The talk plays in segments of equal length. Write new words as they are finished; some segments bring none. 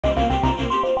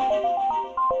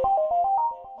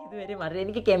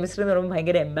എനിക്ക് കെമിസ്ട്രി എന്ന് പറയുമ്പോൾ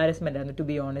ഭയങ്കര എംബാരസ്മെന്റ് ആയിരുന്നു, ടു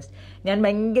ബി ഓണസ്റ്റ്. ഞാൻ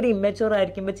ഭയങ്കര ഇമ്മച്ചുവർ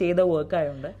ആയിരിക്കുമ്പോൾ ചെയ്ത വർക്ക്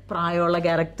ആയതുകൊണ്ട് പ്രായമുള്ള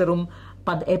ക്യാരക്ടറും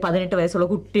 18 വയസ്സുള്ള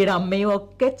കുട്ടിയുടെ അമ്മയും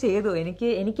ഒക്കെ ചെയ്തു.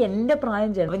 എനിക്ക് എന്റെ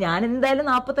പ്രായം ചെയ്യണം. അപ്പൊ ഞാൻ എന്തായാലും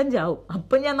 45 ആവും.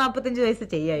 അപ്പൊ ഞാൻ 45 വയസ്സ്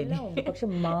ചെയ്യാനില്ല. പക്ഷെ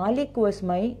Malik was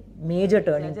my major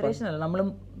turning generation അല്ല. നമ്മൾ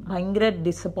ഭയങ്കര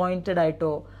ഡിസപ്പോയിന്റഡ്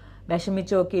ആയിട്ടോ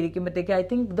വിഷമിച്ചോ ഒക്കെ ഇരിക്കുമ്പോഴത്തേക്ക് I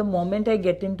think the moment I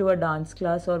get in to A dance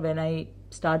class or when I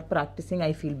start practising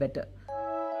I feel better.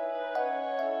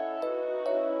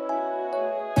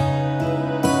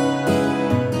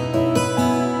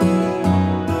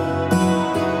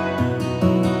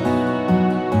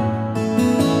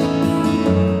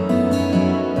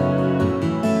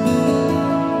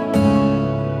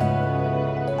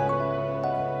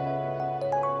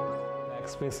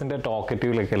 ബാക്സ്പേസിൻ്റെ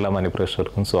ടോക്കറ്റീവിലേക്ക് എല്ലാ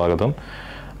മാന്യപ്രേക്ഷകർക്കും സ്വാഗതം.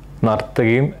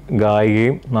 നർത്തകിയും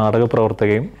ഗായികയും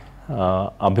നാടകപ്രവർത്തകയും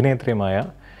അഭിനേത്രിയുമായ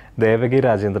ദേവകി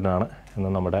രാജേന്ദ്രനാണ് ഇന്ന്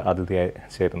നമ്മുടെ അതിഥിയായി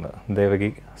ചേരുന്നത്. ദേവകി,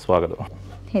 സ്വാഗതം.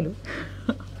 ഹലോ.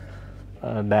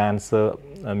 ഡാൻസ്,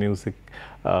 മ്യൂസിക്,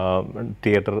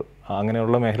 തിയേറ്റർ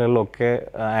അങ്ങനെയുള്ള മേഖലകളിലൊക്കെ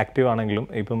ആക്റ്റീവ് ആണെങ്കിലും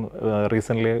ഇപ്പം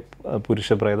റീസെൻ്റ്ലി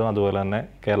പുരുഷപ്രേതം അതുപോലെ തന്നെ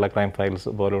കേരള ക്രൈം ഫയൽസ്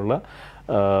പോലുള്ള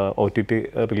OTT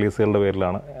റിലീസുകളുടെ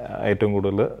പേരിലാണ് ഏറ്റവും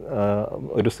കൂടുതൽ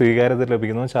ഒരു സ്വീകാര്യത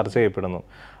ലഭിക്കുന്നു, ചർച്ച ചെയ്യപ്പെടുന്നു.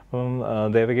 അപ്പം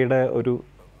ദേവകിയുടെ ഒരു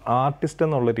ആർട്ടിസ്റ്റ്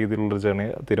എന്നുള്ള രീതിയിലുള്ളൊരു ജേണി,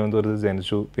 തിരുവനന്തപുരത്ത്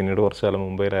ജനിച്ചു, പിന്നീട് കുറച്ചു കാലം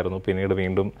മുംബൈയിലായിരുന്നു, പിന്നീട്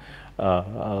വീണ്ടും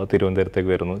തിരുവനന്തപുരത്തേക്ക്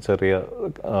വരുന്നു. ചെറിയ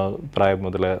പ്രായം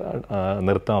മുതൽ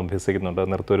നൃത്തം അഭ്യസിക്കുന്നുണ്ട്,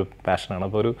 നൃത്തം ഒരു പാഷനാണ്.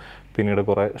 അപ്പോൾ പിന്നീട്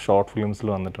കുറേ ഷോർട്ട് ഫിലിംസിൽ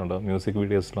വന്നിട്ടുണ്ട്, മ്യൂസിക്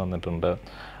വീഡിയോസിൽ വന്നിട്ടുണ്ട്.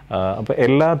 അപ്പോൾ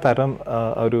എല്ലാ തരം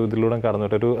ഒരു ഇതിലൂടെ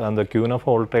കടന്നിട്ടൊരു ക്യൂൻ ഓഫ്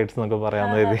ഓൾ ട്രേഡ്സ് എന്നൊക്കെ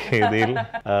പറയാവുന്ന രീതിയിൽ,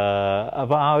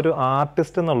 അപ്പോൾ ആ ഒരു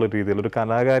ആർട്ടിസ്റ്റ് എന്നുള്ള രീതിയിൽ, ഒരു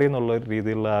കലാകാരി എന്നുള്ള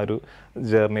രീതിയിലുള്ള ആ ഒരു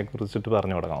ജേർണിയെ കുറിച്ചിട്ട്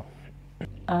പറഞ്ഞു തുടങ്ങാം.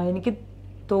 എനിക്ക്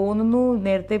തോന്നുന്നു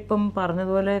നേരത്തെ ഇപ്പം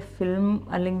പറഞ്ഞതുപോലെ ഫിലിം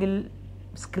അല്ലെങ്കിൽ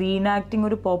സ്ക്രീൻ ആക്ടിങ്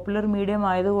ഒരു പോപ്പുലർ മീഡിയം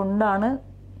ആയതുകൊണ്ടാണ്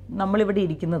നമ്മളിവിടെ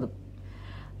ഇരിക്കുന്നതും.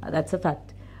 That's A fact,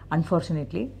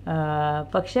 unfortunately.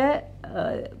 പക്ഷേ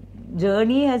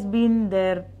journey has been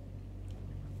there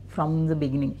from the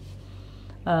beginning.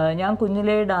 ഞാൻ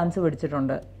കുഞ്ഞിലേ ഡാൻസ്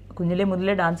പഠിച്ചിട്ടുണ്ട്, കുഞ്ഞിലേ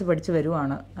മുതലേ ഡാൻസ് പഠിച്ചു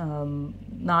വരുവാണ്.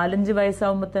 4-5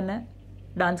 വയസ്സാകുമ്പോൾ തന്നെ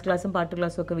ഡാൻസ് ക്ലാസ്സും പാട്ട്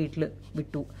ക്ലാസ്സും ഒക്കെ വീട്ടിൽ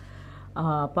വിട്ടു.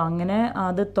 അപ്പം അങ്ങനെ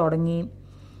അത് തുടങ്ങി.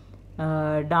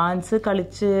 ഡാൻസ്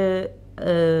കളിച്ച്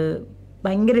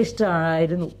ഭയങ്കര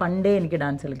ഇഷ്ടമായിരുന്നു പണ്ടേ എനിക്ക്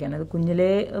ഡാൻസ് കളിക്കാൻ. അത്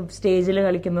കുഞ്ഞിലേ സ്റ്റേജിൽ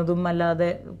കളിക്കുന്നതും അല്ലാതെ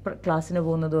ക്ലാസ്സിന്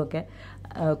പോകുന്നതും ഒക്കെ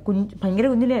ഭയങ്കര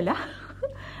കുഞ്ഞിലേ അല്ല,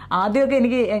 ആദ്യമൊക്കെ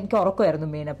എനിക്ക് ഉറക്കമായിരുന്നു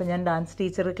മെയിൻ. അപ്പം ഞാൻ ഡാൻസ്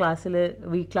ടീച്ചർ ക്ലാസ്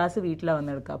വീട്ടിലാണ്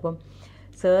വന്നെടുക്കുക. അപ്പം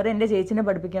സാർ എൻ്റെ ചേച്ചിനെ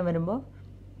പഠിപ്പിക്കാൻ വരുമ്പോൾ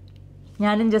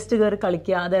ഞാനും ജസ്റ്റ് കയറി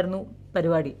കളിക്കുക, അതായിരുന്നു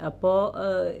പരിപാടി. അപ്പോൾ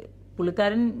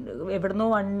പുള്ളിക്കാരൻ എവിടുന്നോ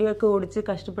വണ്ടിയൊക്കെ ഓടിച്ച്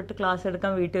കഷ്ടപ്പെട്ട് ക്ലാസ്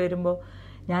എടുക്കാൻ വീട്ടിൽ വരുമ്പോൾ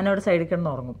ഞാനവിടെ സൈഡിൽ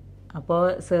കിടന്ന് ഉറങ്ങും. അപ്പോൾ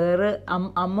സാറ്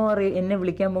അമ്മ പറയും, എന്നെ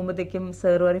വിളിക്കാൻ പോകുമ്പോഴത്തേക്കും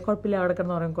സാറ് പറയും കുഴപ്പമില്ല അവിടെ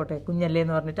കിടന്ന് ഉറങ്ങിക്കോട്ടെ കുഞ്ഞല്ലേ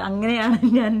എന്ന് പറഞ്ഞിട്ട്. അങ്ങനെയാണ്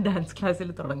ഞാൻ ഡാൻസ് ക്ലാസ്സിൽ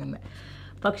തുടങ്ങുന്നത്.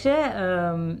 പക്ഷേ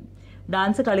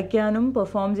ഡാൻസ് കളിക്കാനും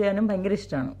പെർഫോം ചെയ്യാനും ഭയങ്കര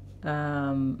ഇഷ്ടമാണ്.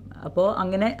 അപ്പോൾ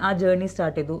അങ്ങനെ ആ ജേർണി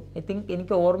സ്റ്റാർട്ട് ചെയ്തു. ഐ തിങ്ക്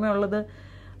എനിക്ക് ഓർമ്മയുള്ളത്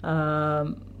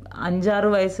 5-6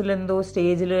 വയസ്സിലെന്തോ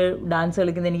സ്റ്റേജിൽ ഡാൻസ്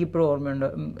കളിക്കുന്നത് എനിക്കിപ്പോഴും ഓർമ്മയുണ്ട്.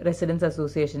 റെസിഡൻസ്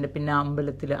അസോസിയേഷൻ്റെ, പിന്നെ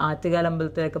അമ്പലത്തിൽ, ആറ്റുകാൽ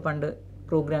അമ്പലത്തിലൊക്കെ പണ്ട്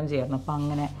പ്രോഗ്രാം ചെയ്യായിരുന്നു. അപ്പം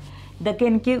അങ്ങനെ ഇതൊക്കെ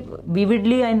എനിക്ക്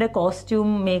വിവിഡ്ലി അതിൻ്റെ കോസ്റ്റ്യൂം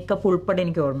മേക്കപ്പ് ഉൾപ്പെടെ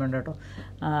എനിക്ക് ഓർമ്മയുണ്ട് കേട്ടോ.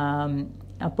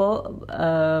 അപ്പോൾ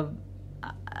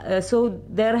so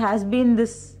there has been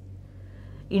this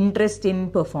interest in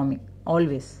performing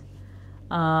always.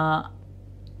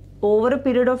 Over A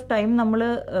period of time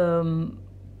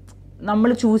നമ്മൾ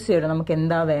ചൂസ് ചെയ്യണം നമുക്ക്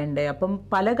എന്താ വേണ്ടേ. അപ്പം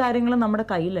പല കാര്യങ്ങളും നമ്മുടെ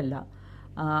കയ്യിലല്ല.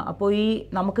 അപ്പോൾ ഈ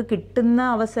നമുക്ക് കിട്ടുന്ന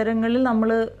അവസരങ്ങളിൽ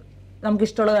നമുക്ക്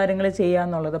ഇഷ്ടമുള്ള കാര്യങ്ങൾ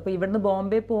ചെയ്യാന്നുള്ളത്. അപ്പോൾ ഇവിടുന്ന്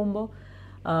ബോംബെ പോകുമ്പോൾ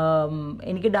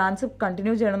എനിക്ക് ഡാൻസ്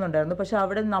കണ്ടിന്യൂ ചെയ്യണമെന്നുണ്ടായിരുന്നു. പക്ഷെ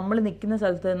അവിടെ നമ്മൾ നിൽക്കുന്ന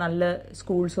സ്ഥലത്ത് നല്ല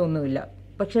സ്കൂൾസ് ഒന്നുമില്ല.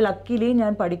 പക്ഷെ ലക്കിലി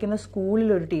ഞാൻ പഠിക്കുന്ന സ്കൂളിൽ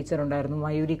ഒരു ടീച്ചർ ഉണ്ടായിരുന്നു,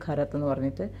 മയൂരി ഖരത്ത് എന്ന്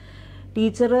പറഞ്ഞിട്ട്.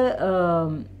 ടീച്ചർ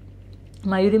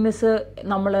മയൂരി മിസ്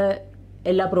നമ്മളെ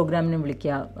എല്ലാ പ്രോഗ്രാമിനും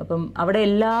വിളിക്കുക. അപ്പം അവിടെ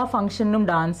എല്ലാ ഫംഗ്ഷനും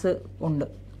ഡാൻസ് ഉണ്ട്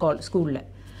സ്കൂളിൽ.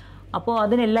 അപ്പോൾ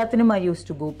അതിനെല്ലാത്തിനും ഐ യൂസ്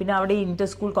ടു ഗോ. പിന്നെ അവിടെ ഇന്റർ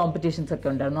സ്കൂൾ കോമ്പറ്റീഷൻസ് ഒക്കെ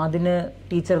ഉണ്ടായിരുന്നു, അതിന്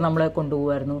ടീച്ചർ നമ്മളെ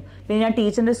കൊണ്ടുപോകുമായിരുന്നു. പിന്നെ ഞാൻ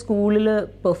ടീച്ചറിൻ്റെ സ്കൂളിൽ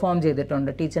പെർഫോം ചെയ്തിട്ടുണ്ട്,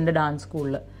 ടീച്ചറിൻ്റെ ഡാൻസ്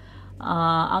സ്കൂളിൽ.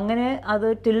 അങ്ങനെ അത്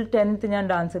ടിൽ 10th ഞാൻ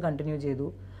ഡാൻസ് കണ്ടിന്യൂ ചെയ്തു.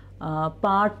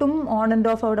 പാട്ടും ഓൺ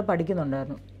ആൻഡ് ഓഫ് അവിടെ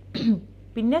പഠിക്കുന്നുണ്ടായിരുന്നു.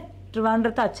 പിന്നെ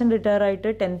ട്രിവാൻഡ്രത്ത് അച്ഛൻ റിട്ടയർ ആയിട്ട്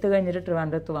 10th കഴിഞ്ഞിട്ട്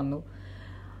ട്രിവാൻഡ്രത്ത് വന്നു.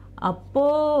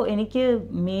 അപ്പോൾ എനിക്ക്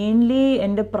മെയിൻലി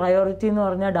എൻ്റെ പ്രയോറിറ്റി എന്ന്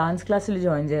പറഞ്ഞാൽ ഡാൻസ് ക്ലാസ്സിൽ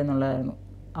ജോയിൻ ചെയ്യുന്നുള്ളതായിരുന്നു.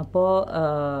 അപ്പോൾ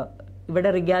ഇവിടെ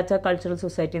റിഗാച്ച കൾച്ചറൽ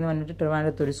സൊസൈറ്റി എന്ന് പറഞ്ഞിട്ട്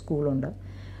ട്രിവാൻഡ്രത്ത് ഒരു സ്കൂളുണ്ട്,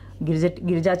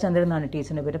 ഗിരിജാചന്ദ്രൻ എന്നാണ്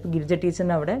ടീച്ചറിൻ്റെ പേര്. അപ്പോൾ ഗിരിജ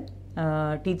ടീച്ചറിൻ്റെ അവിടെ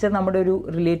ടീച്ചർ നമ്മുടെ ഒരു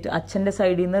അച്ഛൻ്റെ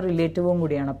സൈഡിൽ നിന്ന് റിലേറ്റീവും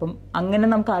കൂടിയാണ്. അപ്പം അങ്ങനെ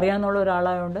നമുക്ക് അറിയാവുന്ന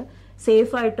ഒരാളായതുകൊണ്ട്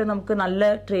സേഫായിട്ട് നമുക്ക്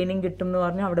നല്ല ട്രെയിനിങ് കിട്ടും എന്ന്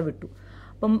പറഞ്ഞ് അവിടെ വിട്ടു.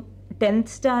 അപ്പം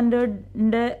 10th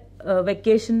സ്റ്റാൻഡേർഡിൻ്റെ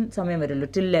വെക്കേഷൻ സമയം വരുമല്ലോ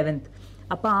ടിൽ 11th.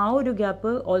 അപ്പോൾ ആ ഒരു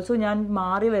ഗ്യാപ്പ് ഓൾസോ ഞാൻ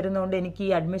മാറി വരുന്നതുകൊണ്ട് എനിക്ക്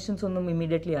ഈ അഡ്മിഷൻസ് ഒന്നും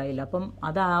ഇമ്മീഡിയറ്റ്ലി ആയില്ല. അപ്പം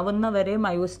അതാവുന്ന വരെയും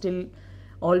I was still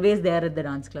always there at the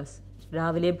dance class.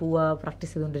 രാവിലെ പോവുക,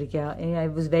 പ്രാക്ടീസ് ചെയ്തുകൊണ്ടിരിക്കുക. I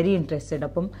was very interested.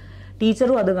 അപ്പം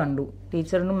ടീച്ചറും അത് കണ്ടു.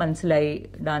 ടീച്ചറിനും മനസ്സിലായി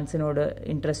ഡാൻസിനോട്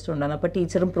ഇൻട്രസ്റ്റ് ഉണ്ടെന്ന്. അപ്പോൾ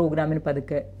ടീച്ചറും പ്രോഗ്രാമിന്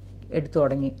പതുക്കെ എടുത്തു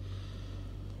തുടങ്ങി.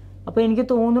 അപ്പോൾ എനിക്ക്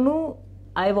തോന്നുന്നു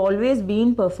I have always been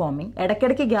performing.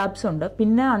 ഇടയ്ക്കിടയ്ക്ക് ഗ്യാപ്സ് ഉണ്ട്.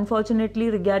 പിന്നെ അൺഫോർച്ചുനേറ്റ്ലി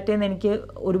റിഗാറ്റയിൽ നിന്ന് എനിക്ക്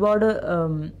ഒരുപാട്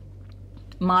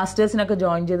മാസ്റ്റേഴ്സിനൊക്കെ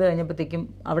ജോയിൻ ചെയ്ത് കഴിഞ്ഞപ്പോഴത്തേക്കും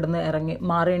അവിടെ നിന്ന്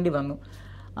മാറേണ്ടി വന്നു.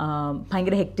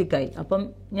 ഭയങ്കര ഹെക്റ്റിക്കായി. അപ്പം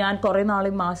ഞാൻ കുറേ നാൾ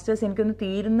മാസ്റ്റേഴ്സ് എനിക്കൊന്ന്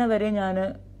തീരുന്ന വരെ ഞാൻ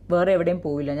വേറെ എവിടെയും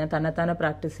പോയില്ല. ഞാൻ തന്നെ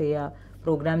പ്രാക്ടീസ് ചെയ്യുക,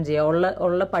 പ്രോഗ്രാം ചെയ്യുക,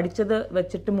 ഉള്ള പഠിച്ചത്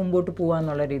വെച്ചിട്ട് മുമ്പോട്ട് പോവുക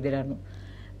എന്നുള്ള രീതിയിലായിരുന്നു.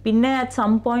 പിന്നെ at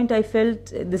some point I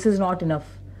felt this is not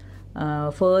enough,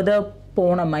 further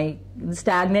പോകണം,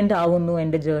 സ്റ്റാഗ്നൻ്റ് ആവുന്നു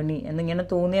എൻ്റെ ജേർണി എന്നിങ്ങനെ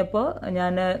തോന്നിയപ്പോൾ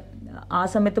ഞാൻ ആ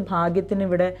സമയത്ത് ഭാഗ്യത്തിന്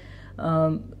ഇവിടെ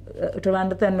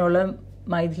ട്രിവാൻഡ്രത്ത് തന്നെയുള്ള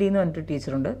മൈഥിലി എന്ന് പറഞ്ഞിട്ട്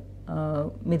ടീച്ചറുണ്ട്,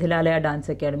 മിഥിലാലയ ഡാൻസ്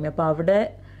അക്കാഡമി. അപ്പോൾ അവിടെ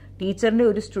ടീച്ചറിൻ്റെ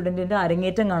ഒരു സ്റ്റുഡൻറ്റിൻ്റെ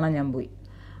അരങ്ങേറ്റം കാണാൻ ഞാൻ പോയി.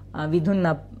 വിധുൻ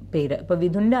എന്ന പേര്. അപ്പോൾ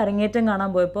വിധുൻ്റെ അരങ്ങേറ്റം കാണാൻ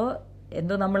പോയപ്പോൾ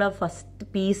എന്തോ നമ്മൾ ആ ഫസ്റ്റ്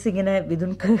പീസ് ഇങ്ങനെ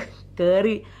വിധുൻ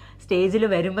കയറി സ്റ്റേജിൽ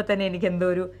വരുമ്പോൾ തന്നെ എനിക്ക് എന്തോ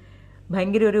ഒരു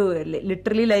ഭയങ്കര ഒരു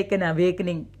literally like an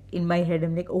awakening in my head.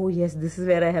 I'm like, oh yes, this is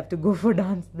where I have to go for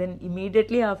dance. Then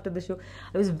immediately after the show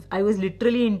I was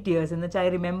literally in tears, and I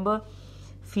remember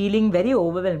feeling very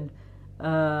overwhelmed.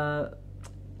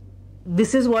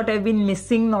 This is what I've been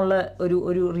missing എന്നുള്ള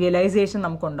ഒരു realisation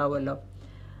നമുക്കുണ്ടാവുമല്ലോ.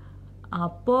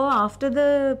 അപ്പോൾ after the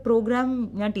programme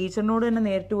ഞാൻ ടീച്ചറിനോട് തന്നെ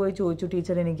നേരിട്ട് പോയി ചോദിച്ചു,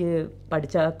 teacher എനിക്ക്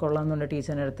പഠിച്ചാൽ കൊള്ളാമെന്നുണ്ട്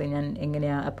ടീച്ചറിൻ്റെ അടുത്ത്, ഞാൻ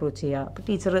എങ്ങനെയാണ് അപ്രോച്ച് ചെയ്യുക? അപ്പോൾ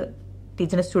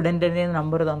ടീച്ചറിൻ്റെ സ്റ്റുഡൻറ്റിൻ്റെ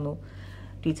നമ്പർ തന്നു.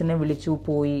 ടീച്ചറിനെ വിളിച്ചു,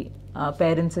 പോയി.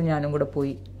 പേരൻസ് ഞാനും കൂടെ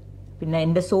പോയി. പിന്നെ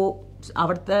എൻ്റെ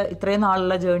അവിടുത്തെ ഇത്രയും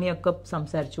നാളുള്ള ജേണിയൊക്കെ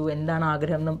സംസാരിച്ചു, എന്താണ്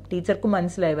ആഗ്രഹം എന്നും ടീച്ചർക്കും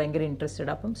മനസ്സിലായി, ഭയങ്കര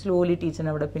ഇൻട്രസ്റ്റഡ്. അപ്പം സ്ലോലി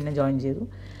ടീച്ചറിനെ അവിടെ പിന്നെ ജോയിൻ ചെയ്തു.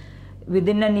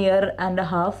 Within N year and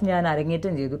half ഞാൻ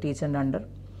അരങ്ങേറ്റം ചെയ്തു ടീച്ചറിൻ്റെ അണ്ടർ.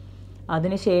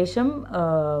 അതിനുശേഷം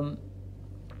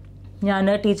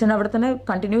ഞാൻ ടീച്ചറിനെ അവിടെ തന്നെ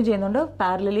കണ്ടിന്യൂ ചെയ്യുന്നുണ്ട്.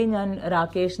 പാരലലി ഞാൻ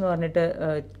രാകേഷ് എന്ന് പറഞ്ഞിട്ട്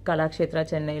കലാക്ഷേത്ര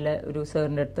ചെന്നൈയിലെ ഒരു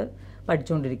സാറിൻ്റെ അടുത്ത്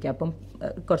പഠിച്ചുകൊണ്ടിരിക്കുക. അപ്പം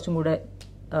കുറച്ചും കൂടെ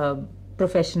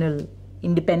പ്രൊഫഷണൽ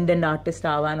ഇൻഡിപെൻഡൻ്റ് ആർട്ടിസ്റ്റ്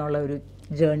ആവാനുള്ള ഒരു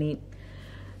journey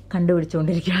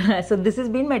കണ്ടുപിടിച്ചുകൊണ്ടിരിക്കുകയാണ്. So this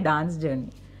is been my dance journey.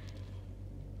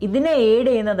 ഇതിനെ എയ്ഡ്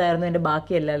ചെയ്യുന്നതായിരുന്നു എൻ്റെ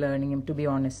ബാക്കി എല്ലാ ലേണിങ്ങും, ടു ബി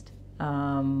ഓണസ്റ്റ്.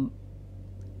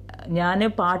 ഞാൻ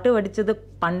പാട്ട് പഠിച്ചത്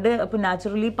പണ്ട്, അപ്പോൾ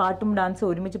നാച്ചുറലി പാട്ടും ഡാൻസും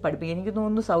ഒരുമിച്ച് പഠിപ്പിക്കും. എനിക്ക്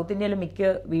തോന്നുന്നു സൗത്ത് ഇന്ത്യയിലെ മിക്ക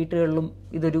വീട്ടുകളിലും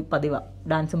ഇതൊരു പതിവാണ്,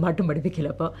 ഡാൻസും പാട്ടും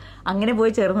പഠിപ്പിക്കില്ല. അപ്പോൾ അങ്ങനെ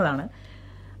പോയി ചേർന്നതാണ്.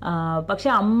 പക്ഷെ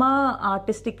അമ്മ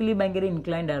ആർട്ടിസ്റ്റിക്കലി ഭയങ്കര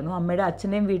ഇൻക്ലൈൻഡ് ആയിരുന്നു. അമ്മയുടെ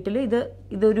അച്ഛൻ്റെയും വീട്ടിൽ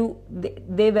ഇതൊരു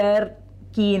they were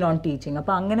keen on teaching.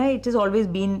 അപ്പോൾ അങ്ങനെ it is always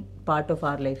been part of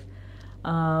our life.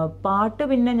 പാട്ട്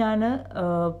പിന്നെ ഞാൻ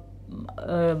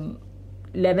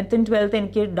 11th and 12th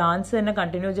എനിക്ക് ഡാൻസ് തന്നെ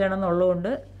കണ്ടിന്യൂ ചെയ്യണം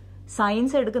എന്നുള്ളതുകൊണ്ട്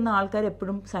സയൻസ് എടുക്കുന്ന ആൾക്കാർ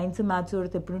എപ്പോഴും സയൻസ് മാത്സും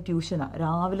എടുത്ത് എപ്പോഴും ട്യൂഷനാണ്.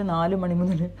 രാവിലെ 4 മണി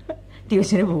മുതൽ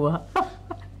ട്യൂഷന് പോവുക.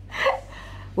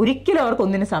 ഒരിക്കലും അവർക്ക്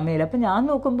ഒന്നിനും സമയമില്ല. അപ്പം ഞാൻ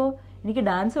നോക്കുമ്പോൾ എനിക്ക്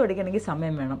ഡാൻസ് പഠിക്കണമെങ്കിൽ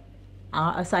സമയം വേണം,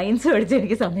 സയൻസ് പഠിച്ചാൽ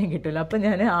എനിക്ക് സമയം കിട്ടില്ല. അപ്പം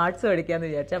ഞാൻ ആർട്സ് പഠിക്കാമെന്ന്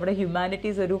വിചാരിച്ചു. അവിടെ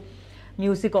ഹ്യൂമാനിറ്റീസ് ഒരു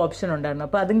മ്യൂസിക് ഓപ്ഷൻ ഉണ്ടായിരുന്നു.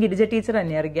 അപ്പോൾ അതും ഗിരിജ ടീച്ചർ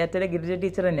തന്നെയാണ്, റിഗാറ്റയുടെ ഗിരിജ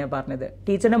ടീച്ചർ തന്നെയാണ് പറഞ്ഞത്.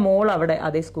 ടീച്ചറിൻ്റെ മോൾ അവിടെ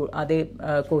അതേ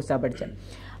കോഴ്സാണ് പഠിച്ചത്.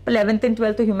 അപ്പോൾ 11th and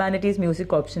 12th humanities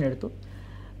music option എടുത്തു.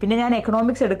 പിന്നെ ഞാൻ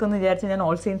എക്കണോമിക്സ് എടുക്കുമെന്ന് വിചാരിച്ച് ഞാൻ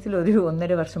ഓൾ സയൻസിൽ ഒരു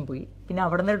 1.5 വർഷം പോയി. പിന്നെ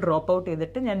അവിടെ നിന്ന് ഡ്രോപ്പ് ഔട്ട്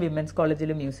ചെയ്തിട്ട് ഞാൻ വിമൻസ്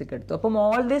കോളേജിൽ മ്യൂസിക് എടുത്തു. അപ്പം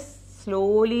all this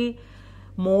slowly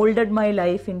moulded my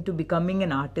life in to becoming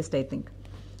an artist, I think.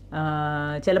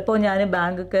 ചിലപ്പോൾ ഞാൻ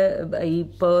ബാങ്കൊക്കെ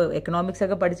ഇപ്പോൾ എക്കണോമിക്സ്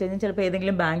ഒക്കെ പഠിച്ചു കഴിഞ്ഞാൽ ചിലപ്പോൾ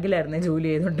ഏതെങ്കിലും ബാങ്കിലായിരുന്നു ജോലി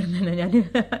ചെയ്തുകൊണ്ടിരുന്നത് ഞാൻ.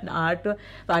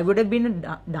 I would have been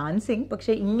dancing.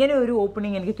 പക്ഷേ ഇങ്ങനെ ഒരു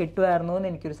ഓപ്പണിങ് എനിക്ക് കിട്ടുമായിരുന്നോ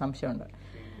എന്ന് എനിക്കൊരു സംശയമുണ്ട്.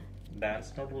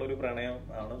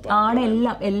 ആണ്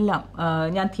എല്ലാം.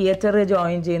 ഞാൻ തിയേറ്റർ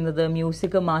ജോയിൻ ചെയ്യുന്നത്,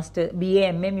 music master BA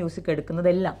MA music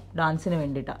എടുക്കുന്നതെല്ലാം ഡാൻസിന്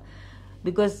വേണ്ടിയിട്ടാണ്.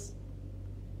 ബിക്കോസ്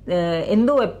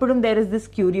എന്തോ എപ്പോഴും there is this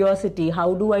curiosity, how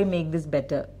do I make this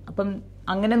better. അപ്പം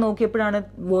അങ്ങനെ നോക്കിയപ്പോഴാണ്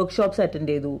വർക്ക്ഷോപ്സ്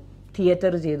അറ്റൻഡ് ചെയ്തു,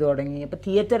 തിയേറ്റർ ചെയ്തു തുടങ്ങി. അപ്പോൾ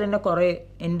തിയേറ്റർ എന്നെ കുറേ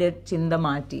എൻ്റെ ചിന്ത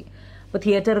മാറ്റി. അപ്പോൾ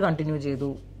തിയേറ്റർ കണ്ടിന്യൂ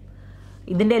ചെയ്തു.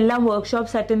 ഇതിൻ്റെ എല്ലാം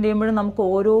വർക്ക്ഷോപ്സ് അറ്റൻഡ് ചെയ്യുമ്പോഴും നമുക്ക്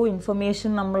ഓരോ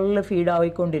ഇൻഫർമേഷൻ നമ്മളിൽ ഫീഡ്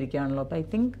ആയിക്കൊണ്ടിരിക്കുകയാണല്ലോ. അപ്പോൾ ഐ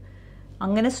തിങ്ക്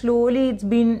അങ്ങനെ slowly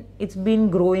it's been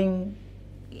growing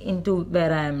into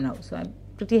where I am now. So I'm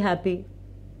pretty happy,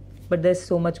 but there's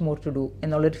so much more to do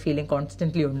എന്നുള്ളൊരു ഫീലിംഗ്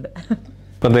കോൺസ്റ്റന്റ്ലി ഉണ്ട്.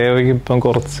 ഇപ്പം ദേവകി ഇപ്പം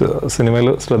കുറച്ച് സിനിമയിൽ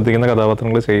ശ്രദ്ധിക്കുന്ന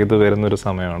കഥാപാത്രങ്ങൾ ചെയ്തു വരുന്നൊരു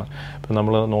സമയമാണ്. ഇപ്പം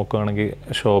നമ്മൾ നോക്കുകയാണെങ്കിൽ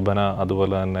ശോഭന,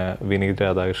 അതുപോലെ തന്നെ വിനീത്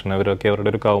രാധാകൃഷ്ണൻ, അവരൊക്കെ അവരുടെ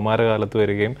ഒരു കൗമാരകാലത്ത്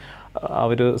വരികയും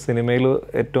അവർ സിനിമയിൽ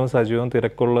ഏറ്റവും സജീവം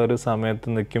തിരക്കുള്ള ഒരു സമയത്ത്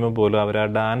നിൽക്കുമ്പോൾ പോലും അവർ ആ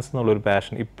ഡാൻസ് എന്നുള്ളൊരു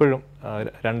പാഷൻ ഇപ്പോഴും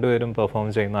രണ്ടുപേരും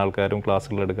പെർഫോം ചെയ്യുന്ന ആൾക്കാരും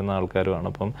ക്ലാസ്സുകൾ എടുക്കുന്ന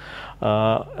ആൾക്കാരുമാണ്. അപ്പം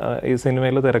ഈ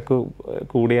സിനിമയിൽ തിരക്ക്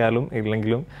കൂടിയാലും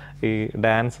ഇല്ലെങ്കിലും ഈ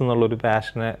ഡാൻസ് എന്നുള്ളൊരു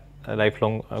പാഷനെ ലൈഫ്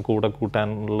ലോങ് കൂടെ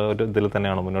കൂട്ടാനുള്ള ഒരു ഇതിൽ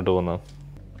തന്നെയാണ് മുന്നോട്ട് പോകുന്നത്.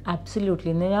 അബ്സല്യൂട്ട്ലി.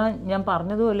 ഇന്ന് ഞാൻ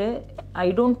പറഞ്ഞതുപോലെ I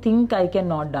don't think I can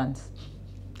not dance.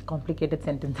 Complicated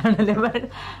sentence ആണല്ലേ,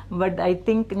 but I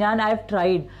think I have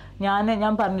tried.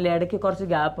 ഞാൻ പറഞ്ഞില്ലേ, ഇടയ്ക്ക് കുറച്ച്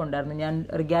ഗ്യാപ്പ് ഉണ്ടായിരുന്നു. ഞാൻ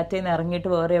റിഗാറ്റയിൽ നിന്ന് ഇറങ്ങിയിട്ട്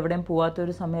വേറെ എവിടെയും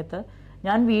പോവാത്തൊരു സമയത്ത്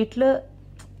ഞാൻ വീട്ടിൽ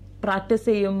പ്രാക്ടീസ്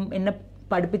ചെയ്യും, എന്നെ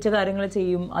പഠിപ്പിച്ച കാര്യങ്ങൾ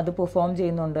ചെയ്യും, അത് പെർഫോം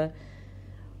ചെയ്യുന്നുണ്ട്.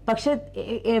 പക്ഷെ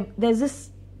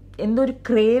എന്തോ ഒരു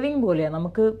ക്രേവിങ് പോലെയാണ്.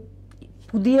 നമുക്ക്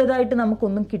പുതിയതായിട്ട്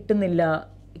നമുക്കൊന്നും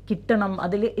കിട്ടണം.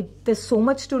 അതിൽ it so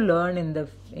much to learn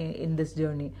in this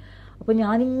journey. അപ്പോൾ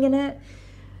ഞാനിങ്ങനെ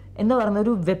എന്താ പറയുക,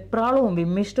 ഒരു വെപ്രാളവും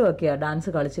വിമ്മിഷ്ടവും ഒക്കെയാണ് ഡാൻസ്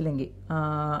കളിച്ചില്ലെങ്കിൽ.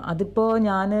 അതിപ്പോൾ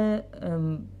ഞാൻ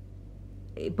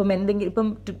ഇപ്പം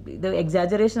ഇത്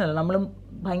എക്സാജറേഷൻ അല്ല, നമ്മൾ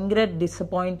ഭയങ്കര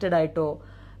ഡിസപ്പോയിൻറ്റഡ് ആയിട്ടോ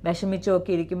വിഷമിച്ചോ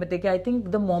ഒക്കെ ഇരിക്കുമ്പോഴത്തേക്ക് I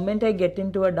think the moment I get in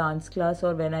to A dance class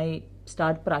or when I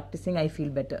start practising I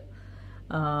feel better.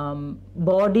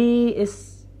 Body is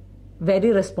very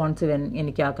responsive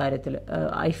എനിക്ക് ആ കാര്യത്തിൽ.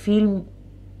 ഐ ഫീൽ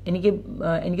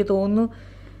എനിക്ക് തോന്നുന്നു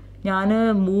ഞാൻ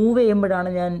മൂവ് ചെയ്യുമ്പോഴാണ്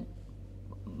ഞാൻ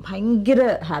ഭയങ്കര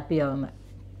ഹാപ്പി ആവുന്നത്.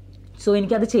 സോ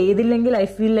എനിക്കത് ചെയ്തില്ലെങ്കിൽ ഐ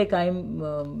ഫീൽ ലൈക്ക്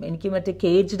എനിക്ക് മറ്റേ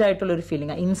കേജ്ഡ് ആയിട്ടുള്ളൊരു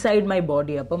ഫീലിംഗ് ഇൻസൈഡ് മൈ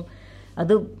ബോഡി. അപ്പം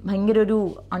അത് ഭയങ്കര ഒരു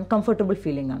അൺകംഫർട്ടബിൾ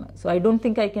ഫീലിംഗ് ആണ്. So I don't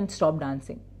think I can stop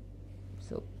dancing.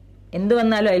 So എന്ത്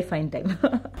വന്നാലും ഐ ഫൈൻഡ് ടൈം.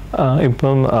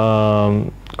 ഇപ്പം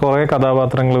കുറേ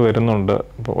കഥാപാത്രങ്ങൾ വരുന്നുണ്ട്.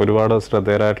 ഇപ്പോൾ ഒരുപാട്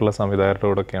ശ്രദ്ധേയരായിട്ടുള്ള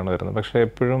സംവിധായകരോടൊക്കെയാണ് വരുന്നത്. പക്ഷേ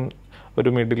എപ്പോഴും ഒരു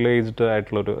മിഡിൽ ഏജ്ഡ്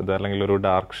ആയിട്ടുള്ളൊരു ഇത്, അല്ലെങ്കിൽ ഒരു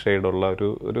ഡാർക്ക് ഷെയ്ഡുള്ള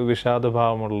ഒരു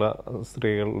വിഷാദഭാവമുള്ള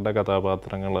സ്ത്രീകളുടെ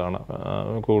കഥാപാത്രങ്ങളാണ്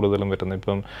കൂടുതലും വരുന്നത്.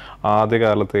 ഇപ്പം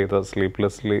ആദ്യകാലത്ത് ചെയ്ത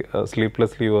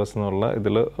സ്ലീപ്ലെസ്ലി യുവേഴ്സ് എന്നുള്ള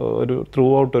ഇതിൽ ഒരു ത്രൂ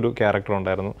ഔട്ട് ഒരു ക്യാരക്ടർ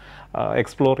ഉണ്ടായിരുന്നു.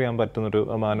 എക്സ്പ്ലോർ ചെയ്യാൻ പറ്റുന്നൊരു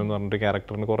മാനു എന്ന് പറഞ്ഞൊരു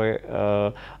ക്യാരക്ടറിന് കുറേ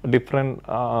ഡിഫറെൻറ്റ്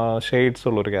ഷെയ്ഡ്സ്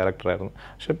ഉള്ളൊരു ക്യാരക്ടറായിരുന്നു.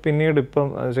 പക്ഷെ പിന്നീട് ഇപ്പം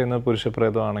ചെയ്യുന്ന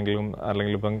പുരുഷപ്രേതമാണെങ്കിലും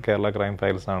അല്ലെങ്കിൽ ഇപ്പം കേരള ക്രൈം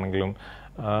ഫയൽസ് ആണെങ്കിലും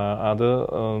അത്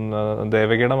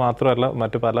ദേവകിയുടെ മാത്രമല്ല,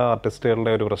 മറ്റു പല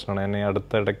ആർട്ടിസ്റ്റുകളുടെ ഒരു പ്രശ്നമാണ്. എന്നെ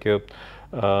അടുത്തിടയ്ക്ക്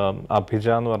അഭിജ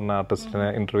എന്ന് പറഞ്ഞ ആർട്ടിസ്റ്റിനെ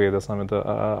ഇൻ്റർവ്യൂ ചെയ്ത സമയത്ത്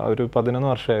ഒരു 11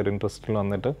 വർഷമായി ഒരു ഇൻട്രസ്റ്റിൽ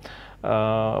വന്നിട്ട്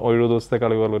ഒഴിവു ദിവസത്തെ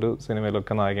കളി പോലൊരു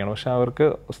സിനിമയിലൊക്കെ നായികയാണ്. പക്ഷെ അവർക്ക്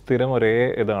സ്ഥിരം ഒരേ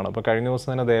ഇതാണ്. അപ്പോൾ കഴിഞ്ഞ ദിവസം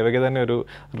തന്നെ ദേവകി തന്നെ ഒരു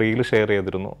റീൽ ഷെയർ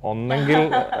ചെയ്തിരുന്നു. ഒന്നെങ്കിൽ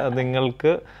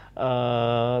നിങ്ങൾക്ക്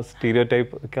സ്റ്റീരിയോ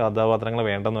ടൈപ്പ് കഥാപാത്രങ്ങൾ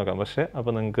വേണ്ടെന്ന് നോക്കാം, പക്ഷെ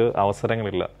അപ്പോൾ നിങ്ങൾക്ക്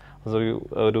അവസരങ്ങളില്ല,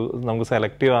 ഒരു നമുക്ക്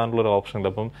സെലക്ട് ചെയ്യാനുള്ളൊരു ഓപ്ഷൻ ഉണ്ട്.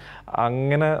 അപ്പം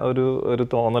അങ്ങനെ ഒരു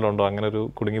തോന്നലുണ്ടോ? അങ്ങനെ ഒരു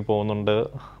കുടുങ്ങി പോകുന്നുണ്ട്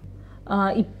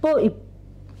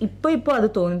ഇപ്പോൾ അത്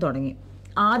തോന്നി തുടങ്ങി.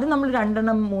 ആദ്യം നമ്മൾ 2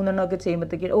 3 ഒക്കെ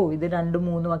ചെയ്യുമ്പോഴത്തേക്ക് ഇത് 2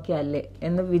 3 ഒക്കെ അല്ലേ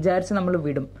എന്ന് വിചാരിച്ച് നമ്മൾ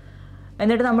വിടും.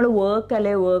 എന്നിട്ട് നമ്മൾ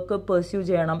വർക്ക് പെർസ്യൂ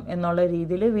ചെയ്യണം എന്നുള്ള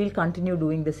രീതിയിൽ will continue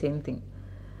doing the same thing.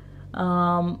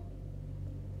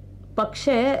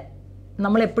 പക്ഷേ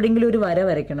നമ്മൾ എപ്പോഴെങ്കിലും ഒരു വര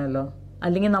വരയ്ക്കണമല്ലോ.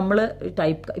 അല്ലെങ്കിൽ നമ്മൾ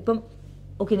ഇപ്പം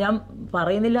ഞാൻ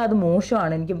പറയുന്നില്ല അത്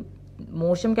മോശമാണ്, എനിക്ക്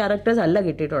മോശം ക്യാരക്ടേഴ്സ് അല്ല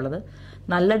കിട്ടിയിട്ടുള്ളത്,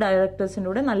 നല്ല ഡയറക്ടേഴ്സിൻ്റെ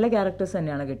കൂടെ നല്ല ക്യാരക്ടേഴ്സ്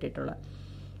തന്നെയാണ് കിട്ടിയിട്ടുള്ളത്.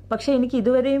 പക്ഷേ എനിക്ക്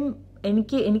ഇതുവരെയും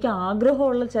എനിക്ക്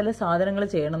ആഗ്രഹമുള്ള ചില സാധനങ്ങൾ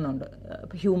ചെയ്യണമെന്നുണ്ട്.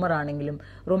 ഹ്യൂമർ ആണെങ്കിലും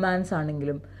റൊമാൻസ്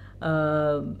ആണെങ്കിലും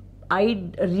I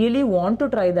really want to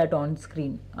try that on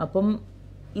screen. അപ്പം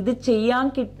ഇത് ചെയ്യാൻ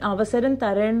അവസരം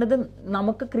തരേണ്ടത്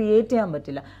നമുക്ക് ക്രിയേറ്റ് ചെയ്യാൻ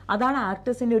പറ്റില്ല. അതാണ്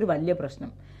ആക്ടേഴ്സിൻ്റെ ഒരു വലിയ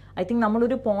പ്രശ്നം. ഐ തിങ്ക്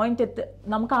നമ്മളൊരു പോയിന്റ്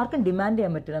നമുക്ക് ആർക്കും ഡിമാൻഡ്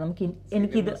ചെയ്യാൻ പറ്റില്ല.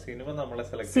 എനിക്കിത്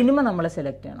സിനിമ നമ്മളെ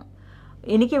സെലക്ട് ചെയ്യണം.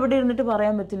 എനിക്ക് ഇവിടെ ഇരുന്നിട്ട്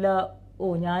പറയാൻ പറ്റില്ല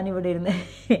ഞാനിവിടെ ഇരുന്ന്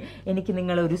എനിക്ക്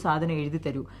നിങ്ങളൊരു സാധനം എഴുതി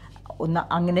തരൂ.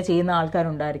 അങ്ങനെ ചെയ്യുന്ന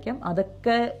ആൾക്കാരുണ്ടായിരിക്കാം.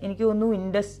 അതൊക്കെ എനിക്ക് തോന്നുന്നു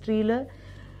ഇൻഡസ്ട്രിയിൽ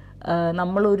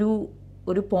നമ്മളൊരു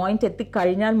പോയിന്റ്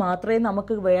എത്തിക്കഴിഞ്ഞാൽ മാത്രമേ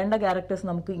നമുക്ക് വേണ്ട ക്യാരക്ടേഴ്സ്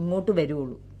നമുക്ക് ഇങ്ങോട്ട്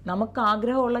വരുള്ളൂ. നമുക്ക്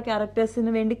ആഗ്രഹമുള്ള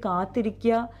ക്യാരക്ടേഴ്സിന് വേണ്ടി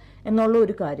കാത്തിരിക്കുക എന്നുള്ള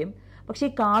ഒരു കാര്യം. പക്ഷേ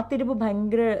ഈ കാത്തിരിപ്പ്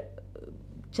ഭയങ്കര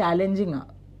ചാലഞ്ചിങ് ആണ്.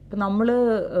 ഇപ്പം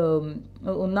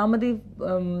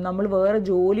നമ്മൾ വേറെ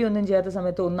ജോലിയൊന്നും ചെയ്യാത്ത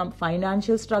സമയത്ത്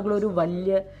ഫൈനാൻഷ്യൽ സ്ട്രഗിൾ ഒരു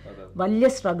വലിയ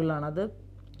സ്ട്രഗിളാണ്. അത്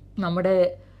നമ്മുടെ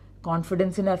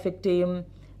കോൺഫിഡൻസിനെ എഫക്റ്റ് ചെയ്യും,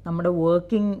 നമ്മുടെ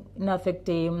വർക്കിങ്ങിനെ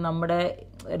എഫക്റ്റ് ചെയ്യും, നമ്മുടെ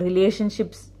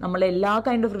റിലേഷൻഷിപ്സ്, നമ്മളെ എല്ലാ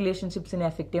കൈൻഡ് ഓഫ് റിലേഷൻഷിപ്സിനെ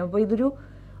എഫക്റ്റ് ചെയ്യും. അപ്പോൾ ഇതൊരു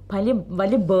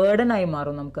വലിയ ബേർഡനായി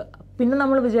മാറും നമുക്ക്. പിന്നെ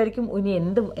നമ്മൾ വിചാരിക്കും ഇനി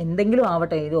എന്തെങ്കിലും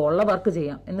ആവട്ടെ, ഇത് ഉള്ള വർക്ക്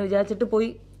ചെയ്യാം എന്ന് വിചാരിച്ചിട്ട്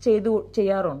പോയി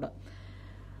ചെയ്യാറുണ്ട്.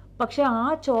 പക്ഷെ ആ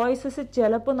ചോയ്സസ്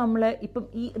ചിലപ്പോൾ ഇപ്പം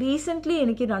ഈ റീസെൻ്റ്ലി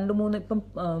എനിക്ക് 2-3 ഇപ്പം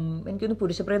എനിക്കൊന്ന്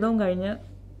പുരുഷപ്രേതവും കഴിഞ്ഞ്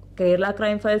കേരള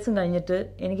ക്രൈം ഫയൽസും കഴിഞ്ഞിട്ട്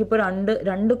എനിക്കിപ്പോൾ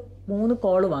 2-3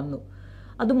 കോള് വന്നു.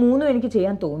 അത് 3 എനിക്ക്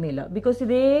ചെയ്യാൻ തോന്നിയില്ല. ബിക്കോസ്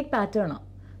ഇതേ പാറ്റേണാണ്.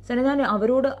 സാറേ ഞാൻ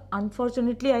അവരോട്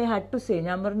unfortunately I had to say,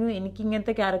 ഞാൻ പറഞ്ഞു എനിക്ക്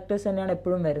ഇങ്ങനത്തെ ക്യാരക്ടേഴ്സ് തന്നെയാണ്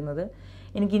എപ്പോഴും വരുന്നത്,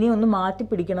 എനിക്കിനി ഒന്ന് മാറ്റി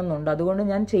പിടിക്കണം എന്നുണ്ട്, അതുകൊണ്ട്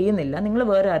ഞാൻ ചെയ്യുന്നില്ല, നിങ്ങൾ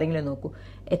വേറെ ആരെങ്കിലും നോക്കൂ.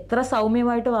 എത്ര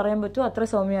സൗമ്യമായിട്ട് പറയാൻ പറ്റുമോ അത്ര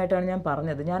സൗമ്യമായിട്ടാണ് ഞാൻ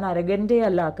പറഞ്ഞത്. ഞാൻ അരഗൻ്റെ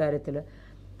അല്ല ആ കാര്യത്തിൽ.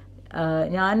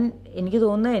 എനിക്ക്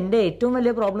തോന്നുന്നത് എൻ്റെ ഏറ്റവും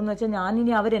വലിയ പ്രോബ്ലം എന്ന് വെച്ചാൽ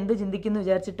ഞാനിനി അവരെന്ത് ചിന്തിക്കുന്നു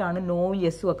വിചാരിച്ചിട്ടാണ് നോവും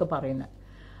യെസ്സും ഒക്കെ പറയുന്നത്.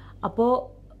 അപ്പോൾ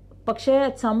പക്ഷേ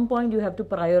at some point you have to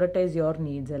prioritise your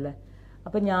needs അല്ലേ.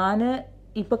 അപ്പം ഞാൻ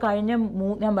ഇപ്പം കഴിഞ്ഞ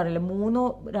ഞാൻ പറഞ്ഞില്ല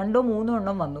 2-3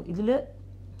 എണ്ണം വന്നു, ഇതിൽ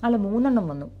 3 എണ്ണം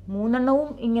വന്നു, 3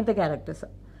 എണ്ണവും ഇങ്ങനത്തെ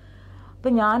ക്യാരക്ടേഴ്സാണ്.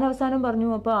 അപ്പം ഞാൻ അവസാനം പറഞ്ഞു,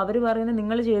 അപ്പോൾ അവർ പറയുന്നത്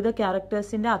നിങ്ങൾ ചെയ്ത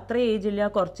ക്യാരക്ടേഴ്സിൻ്റെ അത്ര ഏജ് ഇല്ല,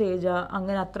 കുറച്ച് ഏജാ,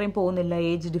 അങ്ങനെ അത്രയും പോകുന്നില്ല,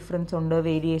 ഏജ് ഡിഫറൻസ് ഉണ്ട്,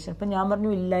 വേരിയേഷൻ. അപ്പം ഞാൻ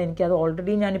പറഞ്ഞു ഇല്ല, എനിക്കത്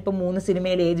ഓൾറെഡി ഞാനിപ്പോൾ 3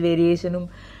 സിനിമയിൽ ഏജ് വേരിയേഷനും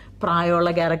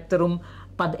പ്രായമുള്ള ക്യാരക്ടറും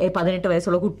 18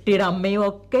 വയസ്സുള്ള കുട്ടിയുടെ അമ്മയും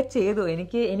ഒക്കെ ചെയ്തു.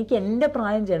 എനിക്ക് എൻ്റെ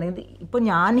പ്രായം ചെയ്യണം. ഇപ്പം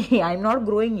I am not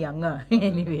growing young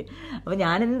anyway. അപ്പം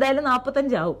ഞാൻ എന്തായാലും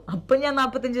 45 ആവും, അപ്പം ഞാൻ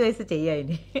 45 വയസ്സ് ചെയ്യാം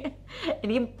ഇനി.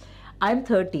 എനിക്ക് ഐ എം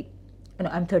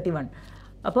 31.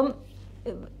 അപ്പം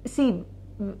see,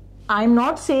 I'm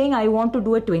not saying I want to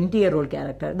do a 20-year-old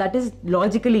character. That is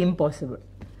logically impossible.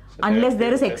 Unless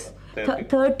there is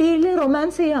 30-ൽ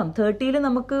romance ചെയ്യാം, 30-ൽ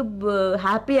നമുക്ക്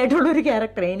ഹാപ്പി ആയിട്ടുള്ള ഒരു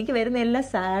ക്യാരക്ടർ. എനിക്ക് വരുന്ന എല്ലാം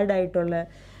സാഡ് ആയിട്ടുള്ള,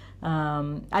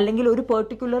 അല്ലെങ്കിൽ ഒരു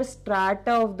പെർട്ടിക്കുലർ സ്ട്രാറ്റ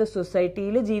ഓഫ് ദ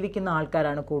സൊസൈറ്റിയിൽ ജീവിക്കുന്ന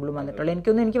ആൾക്കാരാണ് കൂടുതലും വന്നിട്ടുള്ളത്.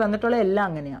 എനിക്ക് വന്നിട്ടുള്ള എല്ലാം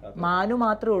അങ്ങനെയാണ്. മാനു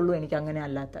മാത്രമേ ഉള്ളൂ എനിക്ക് അങ്ങനെ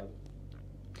അല്ലാത്ത.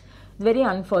 Very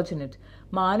unfortunate.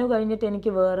 മാനു കഴിഞ്ഞിട്ട്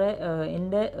എനിക്ക് വേറെ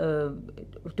എൻ്റെ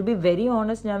ടു ബി വെരി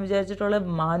ഓണസ്റ്റ് ഞാൻ വിചാരിച്ചിട്ടുള്ള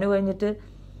മാനു കഴിഞ്ഞിട്ട്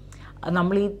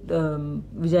നമ്മൾ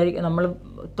നമ്മൾ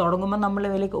തുടങ്ങുമ്പോൾ നമ്മൾ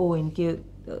വിലക്ക് എനിക്ക്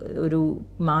ഒരു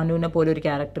മാനുവിനെ പോലെ ഒരു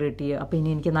ക്യാരക്ടർ കിട്ടിയ, അപ്പം ഇനി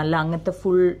എനിക്ക് നല്ല അങ്ങനത്തെ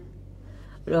full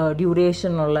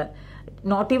ഡ്യൂറേഷനുള്ള,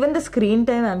 not even the screen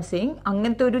time I am saying,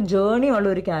 അങ്ങനത്തെ ഒരു ജേർണി ഉള്ള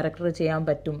ഒരു ക്യാരക്ടർ ചെയ്യാൻ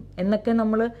പറ്റും എന്നൊക്കെ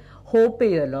നമ്മൾ ഹോപ്പ്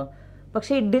ചെയ്യുമല്ലോ.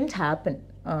 പക്ഷേ it didn't happen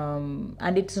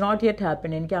and it's not yet happen.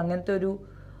 എനിക്ക് അങ്ങനത്തെ ഒരു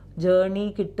ജേർണി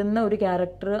കിട്ടുന്ന ഒരു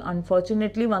ക്യാരക്ടർ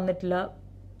അൺഫോർച്ചുനേറ്റ്ലി വന്നിട്ടില്ല.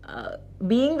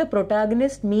 Being the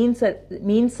protagonist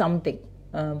means something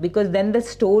because then the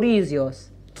story is yours.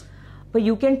 അപ്പോൾ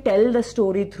you can tell the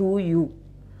story through U.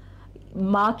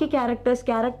 ബാക്കി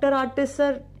character artist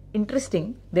R interesting,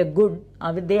 the good,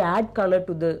 they add colour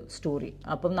to the story.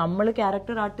 അപ്പം നമ്മൾ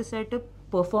character ആർട്ടിസ്റ്റായിട്ട്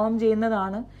perform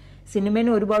ചെയ്യുന്നതാണ്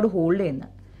സിനിമേനെ ഒരുപാട് hold ചെയ്യുന്നത്.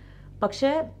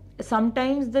 പക്ഷേ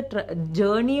sometimes the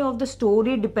journey of the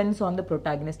story depends on the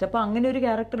protagonist. അപ്പോൾ അങ്ങനെ ഒരു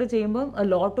ക്യാരക്ടർ ചെയ്യുമ്പോൾ a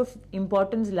lot of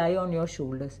importance lie on your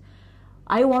shoulders.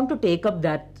 I want to take up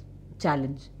that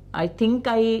challenge. I think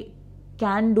I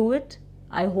can do it.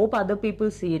 I hope other people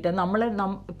see it.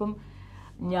 ഇപ്പം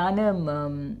ഞാൻ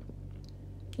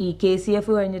ഈ KCF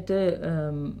കഴിഞ്ഞിട്ട്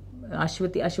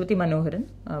അശ്വതി മനോഹരൻ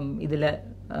ഇതിലെ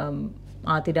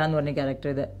ആതിര എന്ന് പറഞ്ഞ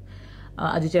ക്യാരക്ടർ ഇത്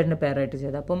അജുചേട്ടൻ്റെ പേരായിട്ട്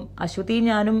ചെയ്തത്. അപ്പം അശ്വതി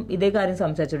ഞാനും ഇതേ കാര്യം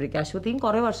സംസാരിച്ചുകൊണ്ടിരിക്കുക. അശ്വതിയും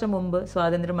കുറേ വർഷം മുമ്പ്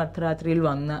സ്വാതന്ത്ര്യം അർദ്ധരാത്രിയിൽ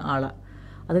വന്ന ആളാണ്.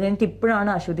 അത് കഴിഞ്ഞിട്ട് ഇപ്പോഴാണ്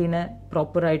അശ്വതിനെ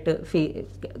പ്രോപ്പറായിട്ട്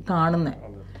കാണുന്ന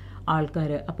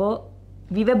ആൾക്കാർ. അപ്പോൾ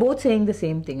വി വെ both saying the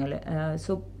same thing അല്ലേ.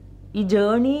 സോ ഈ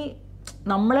ജേർണി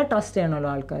നമ്മളെ ട്രസ്റ്റ് ചെയ്യണമല്ലോ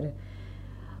ആൾക്കാർ.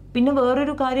 പിന്നെ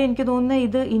വേറൊരു കാര്യം എനിക്ക് തോന്നുന്നത്,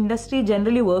 ഇത് industry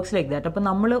generally works like that. അപ്പം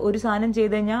നമ്മൾ ഒരു സാധനം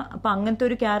ചെയ്ത് കഴിഞ്ഞാൽ അപ്പം അങ്ങനത്തെ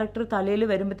ഒരു ക്യാരക്ടർ തലയിൽ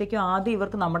വരുമ്പോഴത്തേക്കും ആദ്യം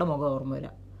ഇവർക്ക് നമ്മുടെ മുഖം ഓർമ്മ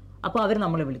വരാം. അപ്പോൾ അവർ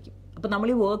നമ്മളെ വിളിക്കും. അപ്പം നമ്മൾ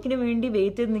ഈ വർക്കിന് വേണ്ടി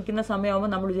വെയിറ്റ് ചെയ്ത് നിൽക്കുന്ന സമയമാകുമ്പോൾ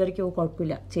നമ്മൾ വിചാരിക്കും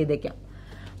കുഴപ്പമില്ല ചെയ്തേക്കാം.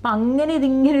 അപ്പം അങ്ങനെ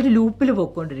ഇതിങ്ങനെ ഒരു ലൂപ്പിൽ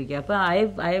പോയിക്കൊണ്ടിരിക്കുക. അപ്പോൾ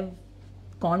I have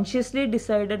consciously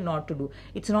decided not to do.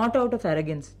 It's not out of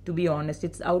arrogance to be honest,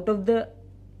 it's out of the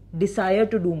desire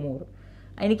to do more.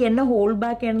 എനിക്ക് എന്നെ ഹോൾഡ്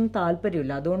ബാക്ക് ചെയ്യണമെന്ന്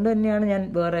താല്പര്യമില്ല. അതുകൊണ്ട് തന്നെയാണ് ഞാൻ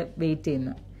വേറെ വെയിറ്റ്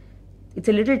ചെയ്യുന്നത്.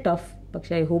 ഇറ്റ്സ് എ ലിറ്റിൽ ടഫ്,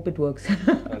 പക്ഷേ ഐ ഹോപ്പ് ഇറ്റ് വർക്ക്സ്.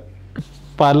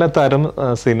 പലതരം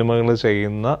സിനിമകൾ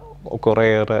ചെയ്യുന്ന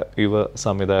കുറേയേറെ യുവ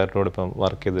സംവിധായകരോട് ഇപ്പം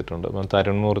വർക്ക് ചെയ്തിട്ടുണ്ട്. ഇപ്പം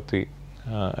തരുൺ മൂർത്തി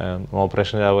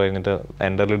ഓപ്പറേഷൻ ജാവ കഴിഞ്ഞിട്ട്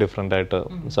എൻ്റർലി ഡിഫറെൻ്റ് ആയിട്ട്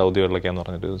സൗദികളിലൊക്കെയാന്ന്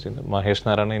പറഞ്ഞിട്ട് ചെയ്യുന്നത്. മഹേഷ്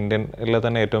നാരായണൻ ഇന്ത്യയിലെ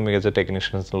തന്നെ ഏറ്റവും മികച്ച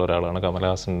ടെക്നീഷ്യൻസിലുള്ള ഒരാളാണ്.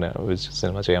 കമൽഹാസൻ്റെ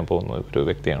സിനിമ ചെയ്യാൻ പോകുന്ന ഒരു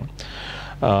വ്യക്തിയാണ്.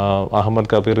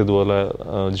 അഹമ്മദ് കബീർ ഇതുപോലെ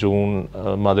ജൂൺ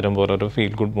മധുരം പോലെ ഒരു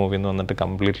ഫീൽ ഗുഡ് മൂവി എന്ന് വന്നിട്ട്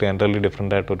കംപ്ലീറ്റ്ലി എൻ്റർലി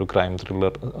ഡിഫറെൻ്റ് ആയിട്ടൊരു ക്രൈം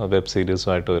ത്രില്ലർ വെബ്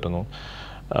സീരീസുമായിട്ട് വരുന്നു.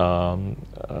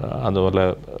 അതുപോലെ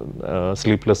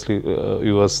സ്ലീപ്ലെസ്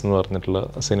യുവേഴ്സ് എന്ന് പറഞ്ഞിട്ടുള്ള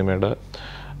സിനിമയുടെ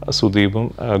സുദീപും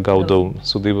ഗൗതവും,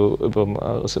 സുദീപ് ഇപ്പം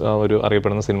ഒരു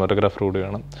അറിയപ്പെടുന്ന സിനിമാറ്റോഗ്രാഫർ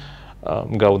കൂടിയാണ്.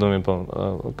 ഗൗതം ഇപ്പം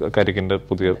കരിക്കിൻ്റെ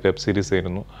പുതിയ വെബ് സീരീസ്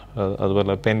ആയിരുന്നു.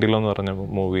 അതുപോലെ പെൻഡിലോ എന്ന് പറഞ്ഞ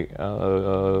മൂവി,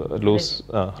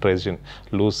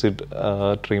 ലൂസിഡ്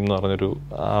ഡ്രീം എന്ന് പറഞ്ഞൊരു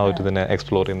ആ ഒരു ഇതിനെ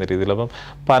എക്സ്പ്ലോർ ചെയ്യുന്ന രീതിയിൽ. അപ്പം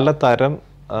പലതരം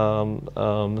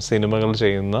സിനിമകൾ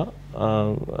ചെയ്യുന്ന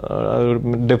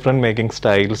ഡിഫറെൻറ്റ് മേക്കിംഗ്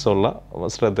സ്റ്റൈൽസ് ഉള്ള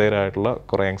ശ്രദ്ധേയരായിട്ടുള്ള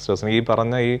കുറേ യങ്സ്റ്റേഴ്സിന് ഈ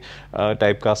പറഞ്ഞ ഈ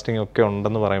ടൈപ്പ് കാസ്റ്റിംഗ് ഒക്കെ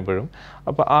ഉണ്ടെന്ന് പറയുമ്പോഴും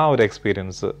അപ്പോൾ ആ ഒരു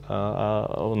എക്സ്പീരിയൻസ്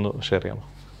ഒന്ന് ഷെയർ ചെയ്യാമോ?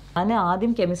 ഞാൻ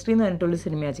ആദ്യം കെമിസ്ട്രി എന്ന് പറഞ്ഞിട്ടുള്ള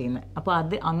സിനിമയാണ് ചെയ്യുന്നത്. അപ്പോൾ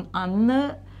അന്ന്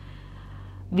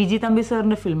വിജി തമ്പി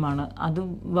സാറിൻ്റെ ഫിലിമാണ് അത്.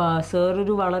 സാർ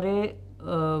ഒരു വളരെ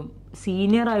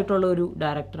സീനിയർ ആയിട്ടുള്ള ഒരു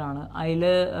ഡയറക്ടറാണ്. അതിൽ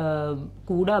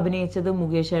കൂടെ അഭിനയിച്ചത്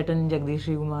മുകേഷ് ഏട്ടൻ, ജഗദീഷ്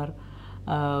ശ്രീകുമാർ,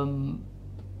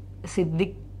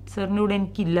 സിദ്ദിഖ് സാറിൻ്റെ കൂടെ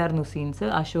എനിക്കില്ലായിരുന്നു സീൻസ്,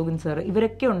 അശോകൻ സാർ,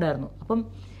 ഇവരൊക്കെ ഉണ്ടായിരുന്നു. അപ്പം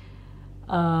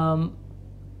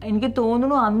എനിക്ക്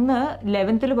തോന്നുന്നു അന്ന്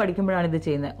 11th പഠിക്കുമ്പോഴാണ് ഇത്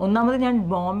ചെയ്യുന്നത്. ഒന്നാമത് ഞാൻ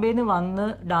ബോംബെയിൽ നിന്ന് വന്ന്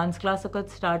ഡാൻസ് ക്ലാസ് ഒക്കെ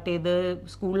സ്റ്റാർട്ട് ചെയ്ത്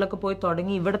സ്കൂളിലൊക്കെ പോയി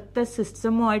തുടങ്ങി ഇവിടുത്തെ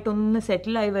സിസ്റ്റമുമായിട്ടൊന്ന്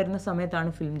സെറ്റിലായി വരുന്ന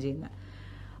സമയത്താണ് ഫിലിം ചെയ്യുന്നത്.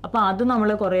 അപ്പോൾ അത്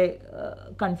നമ്മളെ കുറേ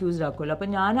കൺഫ്യൂസ്ഡ് ആക്കുമല്ലോ. അപ്പം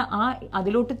ഞാൻ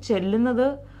അതിലോട്ട് ചെല്ലുന്നത്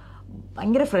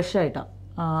ഭയങ്കര ഫ്രഷ് ആയിട്ടാണ്.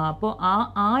 അപ്പോൾ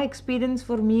ആ experience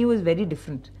for me was very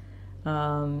different.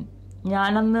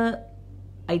 ഞാനന്ന്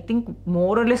I think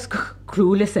more or less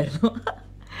clueless ആയിരുന്നു.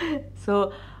 സോ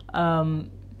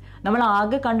നമ്മൾ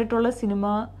ആകെ കണ്ടിട്ടുള്ള സിനിമ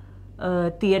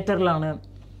തിയേറ്ററിലാണ്.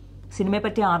 സിനിമയെ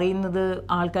പറ്റി അറിയുന്നത്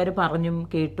ആൾക്കാർ പറഞ്ഞും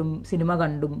കേട്ടും സിനിമ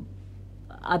കണ്ടും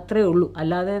അത്രേ ഉള്ളൂ.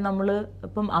 അല്ലാതെ നമ്മൾ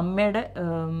ഇപ്പം അമ്മയുടെ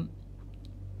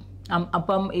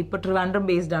അപ്പം ഇപ്പം ട്രിവാൻഡ്രം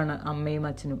ബേസ്ഡ് ആണ് അമ്മയും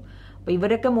അച്ഛനും. അപ്പം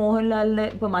ഇവരൊക്കെ മോഹൻലാലിൻ്റെ,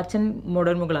 ഇപ്പം അച്ഛൻ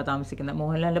മോഡേൺ മുകളാണ് താമസിക്കുന്നത്,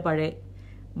 മോഹൻലാലിൻ്റെ പഴയ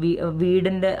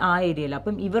വീടിൻ്റെ ആ ഏരിയയിൽ.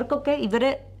 അപ്പം ഇവർക്കൊക്കെ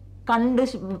ഇവരെ കണ്ട്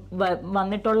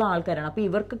വന്നിട്ടുള്ള ആൾക്കാരാണ്. അപ്പം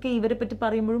ഇവർക്കൊക്കെ ഇവരെ പറ്റി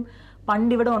പറയുമ്പോഴും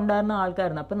പണ്ട് ഇവിടെ ഉണ്ടായിരുന്ന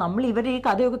ആൾക്കാരാണ്. അപ്പം നമ്മൾ ഇവർ ഈ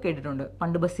കഥയൊക്കെ കേട്ടിട്ടുണ്ട്,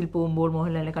 പണ്ട് ബസ്സിൽ പോകുമ്പോൾ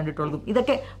മോഹൻലാലിനെ കണ്ടിട്ടുള്ളതും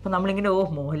ഇതൊക്കെ. അപ്പം നമ്മളിങ്ങനെ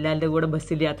മോഹൻലാലിൻ്റെ കൂടെ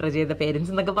ബസ്സിൽ യാത്ര ചെയ്ത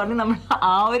പേരൻസ് എന്നൊക്കെ പറഞ്ഞ് നമ്മൾ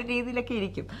ആ ഒരു രീതിയിലൊക്കെ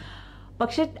ഇരിക്കും.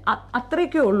 പക്ഷെ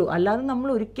അത്രയൊക്കെ ഉള്ളൂ. അല്ലാതെ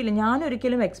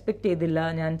ഞാനൊരിക്കലും എക്സ്പെക്ട് ചെയ്തില്ല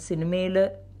ഞാൻ സിനിമയിൽ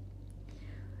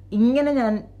ഇങ്ങനെ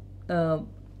ഞാൻ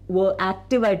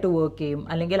ആക്റ്റീവായിട്ട് വർക്ക് ചെയ്യും,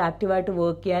 അല്ലെങ്കിൽ ആക്റ്റീവായിട്ട്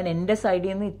വർക്ക് ചെയ്യാൻ എൻ്റെ സൈഡിൽ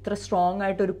നിന്ന് ഇത്ര സ്ട്രോങ്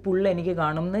ആയിട്ട് ഒരു പുള്ള് എനിക്ക്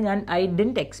കാണുമെന്ന് I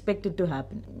didn't expect it to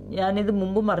happen. ഞാനിത്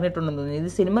മുമ്പും പറഞ്ഞിട്ടുണ്ടെന്ന് തോന്നുന്നു. ഇത്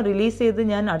സിനിമ റിലീസ് ചെയ്ത്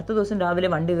ഞാൻ അടുത്ത ദിവസം രാവിലെ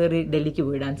വണ്ടി കയറി ഡൽഹിക്ക്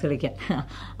പോയി ഡാൻസ് കളിക്കാൻ.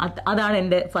 അതാണ്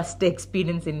എൻ്റെ ഫസ്റ്റ്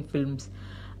എക്സ്പീരിയൻസ് ഇൻ ഫിലിംസ്.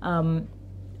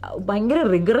 ഭയങ്കര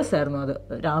റിഗറസ് ആയിരുന്നു അത്.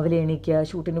 രാവിലെ എണീക്കുക,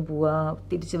 ഷൂട്ടിന് പോവുക,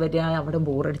 തിരിച്ച് വരിക, അവിടെ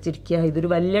ബോറടിച്ചിരിക്കുക.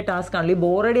 ഇതൊരു വലിയ ടാസ്ക് ആണല്ലോ. ഈ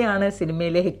ബോറടിയാണ്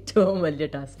സിനിമയിലെ ഏറ്റവും വലിയ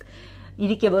ടാസ്ക്.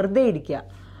 വെറുതെ ഇരിക്കുക.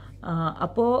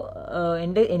 അപ്പോൾ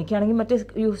എനിക്കാണെങ്കിൽ മറ്റേ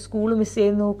സ്കൂൾ മിസ്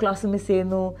ചെയ്യുന്നു, ക്ലാസ് മിസ്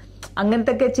ചെയ്യുന്നു,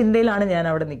 അങ്ങനത്തെ ഒക്കെ ചിന്തയിലാണ് ഞാൻ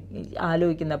അവിടെ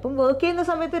ആലോചിക്കുന്നത്. അപ്പം വർക്ക് ചെയ്യുന്ന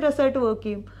സമയത്ത് രസമായിട്ട് വർക്ക്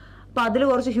ചെയ്യും. അപ്പം അതിൽ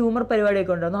കുറച്ച് ഹ്യൂമർ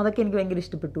പരിപാടിയൊക്കെ ഉണ്ടായിരുന്നു. അതൊക്കെ എനിക്ക് ഭയങ്കര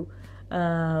ഇഷ്ടപ്പെട്ടു.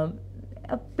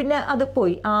 പിന്നെ അത്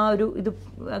പോയി, ഇത്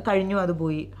കഴിഞ്ഞു, അത്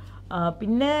പോയി.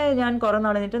 പിന്നെ ഞാൻ കുറേ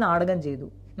നാൾ കഴിഞ്ഞിട്ട്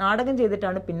നാടകം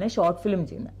ചെയ്തിട്ടാണ് പിന്നെ ഷോർട്ട് ഫിലിം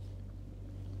ചെയ്യുന്നത്,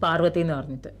 പാർവതി എന്ന്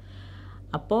പറഞ്ഞിട്ട്.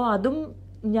 അപ്പോൾ അതും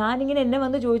ഞാനിങ്ങനെ എന്നെ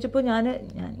വന്ന് ചോദിച്ചപ്പോൾ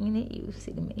ഞാനിങ്ങനെ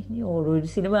ഒരു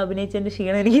സിനിമ അഭിനയിച്ചതിൻ്റെ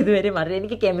ക്ഷീണം എനിക്ക് ഇതുവരെ മാറി.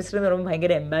 എനിക്ക് കെമിസ്ട്രി എന്ന് പറയുമ്പോൾ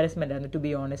ഭയങ്കര എംബാരസ്മെൻ്റ് ആയിരുന്നു, ടു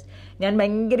ബി ഓണസ്റ്റ്. ഞാൻ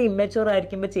ഭയങ്കര ഇമ്മച്ചുവർ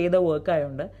ആയിരിക്കുമ്പോൾ ചെയ്ത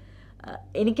വർക്കായതുകൊണ്ട്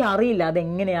എനിക്കറിയില്ല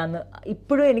അതെങ്ങനെയാന്ന്,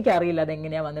 ഇപ്പോഴും എനിക്കറിയില്ല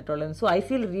അതെങ്ങനെയാണ് വന്നിട്ടുള്ളത്. So I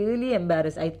feel really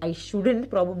embarrass. I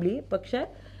shouldn't probably, പക്ഷേ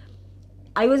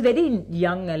ഐ വാസ് വെരി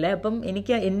യങ് അല്ലേ. അപ്പം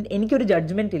എനിക്കൊരു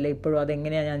ജഡ്ജ്മെന്റ് ഇല്ല ഇപ്പോഴും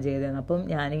അതെങ്ങനെയാണ് ഞാൻ ചെയ്തതെന്ന്. അപ്പം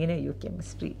ഞാനിങ്ങനെ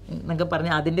കെമിസ്ട്രി എന്നൊക്കെ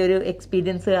പറഞ്ഞ് അതിൻ്റെ ഒരു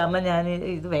എക്സ്പീരിയൻസ് കാരണം ഞാൻ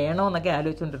ഇത് വേണോ എന്നൊക്കെ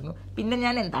ആലോചിച്ചുകൊണ്ടിരുന്നു. പിന്നെ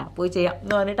ഞാൻ എന്താ പോയി ചെയ്യാം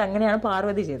എന്ന് പറഞ്ഞിട്ട് അങ്ങനെയാണ്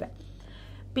പാർവതി ചെയ്തത്.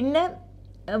 പിന്നെ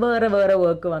വേറെ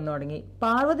വർക്ക് വന്നു തുടങ്ങി.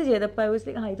 പാർവതി ചെയ്തപ്പോൾ ഐ വാസ്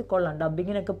ലൈക്ക് ഇത് കൊള്ളാം,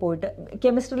 ഡബ്ബിങ്ങിനൊക്കെ പോയിട്ട്.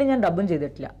 കെമിസ്ട്രിയിൽ ഞാൻ ഡബ്ബും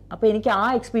ചെയ്തിട്ടില്ല, അപ്പോൾ എനിക്ക് ആ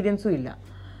എക്സ്പീരിയൻസും ഇല്ല.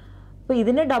 അപ്പോൾ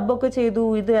ഇതിന് ഡബ്ബൊക്കെ ചെയ്തു.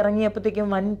 ഇത്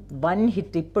ഇറങ്ങിയപ്പോഴത്തേക്കും വൺ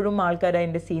ഹിറ്റ്. ഇപ്പോഴും ആൾക്കാർ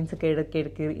അതിൻ്റെ സീൻസൊക്കെ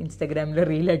ഇടയ്ക്ക് ഇൻസ്റ്റാഗ്രാമിൽ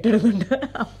റീലായിട്ട് ഇടുന്നുണ്ട്.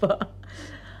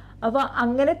 അപ്പോൾ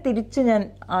അങ്ങനെ തിരിച്ച് ഞാൻ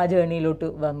ആ ജേർണിയിലോട്ട്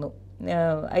വന്നു.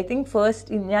 ഐ തിങ്ക്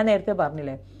ഫസ്റ്റ് ഞാൻ നേരത്തെ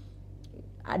പറഞ്ഞില്ലേ,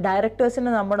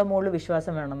 ഡയറക്ടേഴ്സിന് നമ്മുടെ മുകളിൽ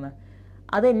വിശ്വാസം വേണമെന്ന്.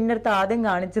 അത് എൻ്റെ അടുത്ത് ആദ്യം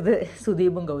കാണിച്ചത്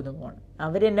സുദീപും ഗൗതമുമാണ്.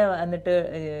 അവരെന്നെ വന്നിട്ട്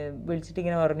വിളിച്ചിട്ട്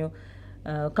ഇങ്ങനെ പറഞ്ഞു,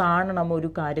 കാണണം ഒരു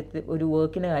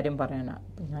വർക്കിൻ്റെ കാര്യം പറയാനാണ്.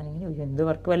 അപ്പം ഞാനിങ്ങനെ എന്ത്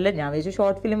വർക്ക് വല്ല, ഞാൻ വെച്ചു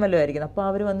ഷോർട്ട് ഫിലിം വല്ലതും ആയിരിക്കും. അപ്പോൾ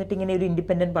അവർ വന്നിട്ട് ഇങ്ങനെ ഒരു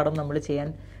ഇൻഡിപെൻഡൻറ്റ് പടം നമ്മൾ ചെയ്യാൻ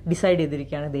ഡിസൈഡ്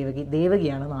ചെയ്തിരിക്കുകയാണ്.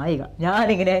 ദേവകിയാണ് നായിക.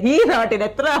 ഞാനിങ്ങനെ ഈ നാട്ടിൽ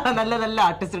എത്ര നല്ല നല്ല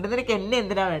ആർട്ടിസ്റ്റ് ഉണ്ട്, നിനക്ക് എന്നെ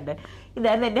എന്തിനാ വേണ്ടത്?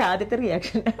 ഇതായിരുന്നു എൻ്റെ ആദ്യത്തെ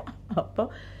റിയാക്ഷൻ. അപ്പോൾ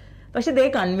പക്ഷെ ദേ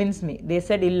കൺവിൻസ് മീ. ദേ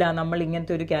സെഡ് ഇല്ല, നമ്മൾ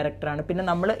ഇങ്ങനത്തെ ഒരു ക്യാരക്ടറാണ്. പിന്നെ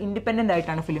നമ്മൾ ഇൻഡിപെൻഡൻ്റ്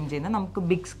ആയിട്ടാണ് ഫിലിം ചെയ്യുന്നത്, നമുക്ക്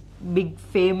big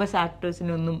famous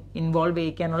ആക്ടേഴ്സിനൊന്നും involve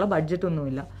ചെയ്യിക്കാനുള്ള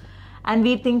ബഡ്ജറ്റൊന്നുമില്ല. And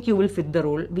we think you will fit the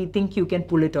role. We think you can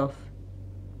pull it off.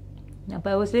 But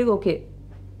I was like, okay.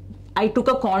 I took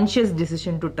a conscious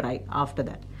decision to try after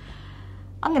that.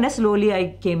 And slowly I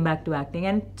came back to acting.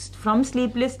 And from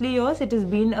Sleeplessly Yours, it has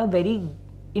been a very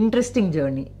interesting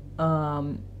journey.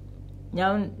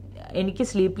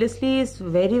 Sleeplessly is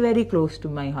very, very close to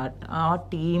my heart. Our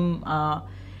team,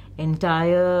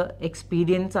 entire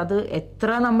experience, അത് എത്ര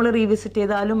നമ്മൾ revisit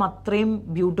ചെയ്താലും അത്രയും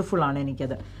beautiful ആണ്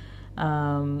എനിക്കത്.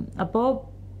 അപ്പോൾ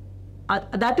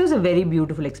that was A very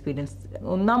beautiful experience.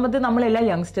 ഒന്നാമത് നമ്മളെല്ലാം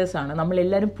യങ്സ്റ്റേഴ്സാണ്,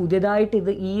 നമ്മളെല്ലാവരും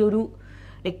പുതിയതായിട്ട് ഈ ഒരു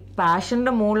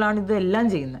പാഷൻ്റെ മുകളിലാണ് ഇതെല്ലാം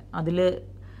ചെയ്യുന്നത്. അതിൽ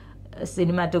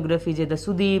സിനിമാറ്റോഗ്രാഫി ചെയ്ത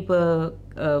സുദീപ്,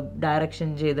 ഡയറക്ഷൻ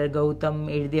ചെയ്ത ഗൗതം,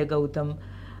 എഴുതിയ ഗൗതം,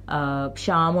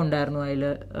 ശ്യാം ഉണ്ടായിരുന്നു അതിൽ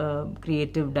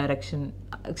ക്രിയേറ്റീവ് ഡയറക്ഷൻ.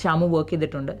 ഷാമു വർക്ക്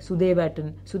ചെയ്തിട്ടുണ്ട്.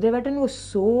 സുദേവേട്ടൻ was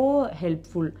so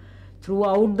helpful through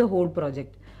out the whole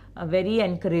project. Very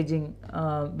encouraging,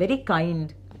 very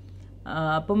kind.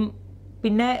 അപ്പം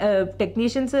പിന്നെ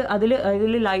ടെക്നീഷ്യൻസ്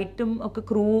അതിൽ ലൈറ്റും ഒക്കെ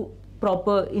ക്രൂ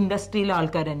പ്രോപ്പർ ഇൻഡസ്ട്രിയിലെ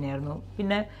ആൾക്കാർ തന്നെയായിരുന്നു.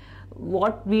 പിന്നെ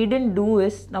what we didn't do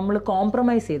is നമ്മൾ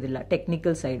കോംപ്രമൈസ് ചെയ്തില്ല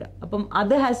ടെക്നിക്കൽ സൈഡ്. അപ്പം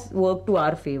അത് has work to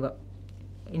our favour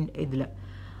ഇതിൽ.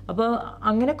 അപ്പോൾ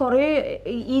അങ്ങനെ കുറേ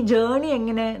ഈ ജേർണി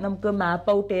എങ്ങനെ നമുക്ക് മാപ്പ്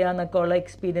ഔട്ട് ചെയ്യാന്നൊക്കെ ഉള്ള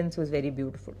എക്സ്പീരിയൻസ് വാസ് വെരി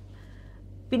ബ്യൂട്ടിഫുൾ.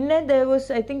 പിന്നെ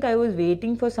I think I was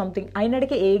waiting for something.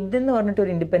 അതിനിടയ്ക്ക് ഏക് എന്ന് പറഞ്ഞിട്ട്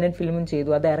ഒരു ഇൻഡിപെൻഡൻറ്റ് ഫിലിമും ചെയ്തു.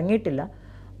 അത് ഇറങ്ങിയിട്ടില്ല.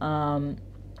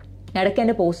 ഇടയ്ക്ക്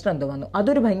എൻ്റെ പോസ്റ്റർ എന്തോ വന്നു.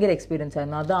 അതൊരു ഭയങ്കര എക്സ്പീരിയൻസ്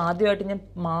ആയിരുന്നു. അത് ആദ്യമായിട്ട് ഞാൻ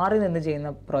മാറി നിന്ന് ചെയ്യുന്ന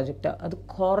പ്രോജക്റ്റാണ്. അത്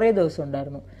കുറേ ദിവസം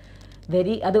ഉണ്ടായിരുന്നു.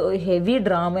 അത് ഹെവി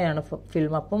ഡ്രാമയാണ്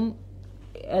ഫിലിം. അപ്പം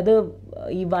അത്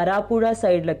ഈ വരാപ്പുഴ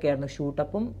സൈഡിലൊക്കെ ആയിരുന്നു ഷൂട്ട്.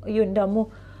 അപ്പം അയ്യോ എൻ്റെ അമ്മ,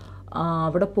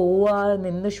 അവിടെ പോവുക,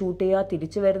 നിന്ന് ഷൂട്ട് ചെയ്യുക,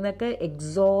 തിരിച്ചു വരുന്നതൊക്കെ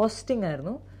എക്സോസ്റ്റിംഗ്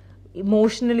ആയിരുന്നു,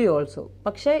 ഇമോഷണലി ഓൾസോ.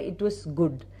 പക്ഷേ ഇറ്റ് വാസ്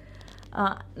ഗുഡ്.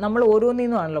 നമ്മൾ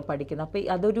ഓരോന്നിന്നുമാണല്ലോ പഠിക്കുന്നത്.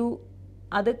 അപ്പം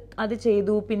അത്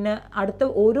ചെയ്തു. പിന്നെ അടുത്ത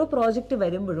ഓരോ പ്രോജക്റ്റ്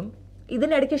വരുമ്പോഴും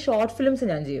ഇതിനിടയ്ക്ക് ഷോർട്ട് ഫിലിംസ്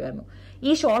ഞാൻ ചെയ്യുമായിരുന്നു.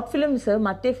 ഈ ഷോർട്ട് ഫിലിംസ്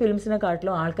മറ്റേ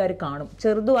ഫിലിംസിനെക്കാട്ടിലും ആൾക്കാർ കാണും,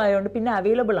 ചെറുതുമായതുകൊണ്ട്. പിന്നെ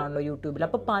അവൈലബിൾ ആണല്ലോ യൂട്യൂബിൽ.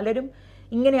 അപ്പോൾ പലരും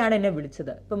ഇങ്ങനെയാണ് എന്നെ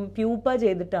വിളിച്ചത്. ഇപ്പം പ്യൂപ്പ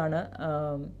ചെയ്തിട്ടാണ്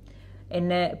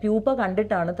പ്യൂപ്പ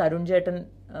കണ്ടിട്ടാണ് തരുൺ ചേട്ടൻ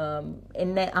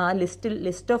എന്നെ ആ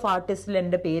ലിസ്റ്റ് ഓഫ് ആർട്ടിസ്റ്റിൽ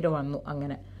എൻ്റെ പേര് വന്നു.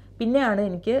 അങ്ങനെ പിന്നെയാണ്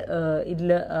എനിക്ക് ഇതിൽ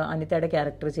അനിതയുടെ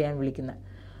ക്യാരക്ടർ ചെയ്യാൻ വിളിക്കുന്നത്.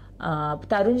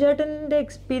 തരുൺ ചേട്ടൻ്റെ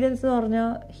എക്സ്പീരിയൻസ് എന്ന് പറഞ്ഞാൽ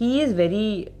he is very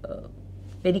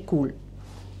very cool.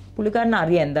 പുള്ളിക്കാരന്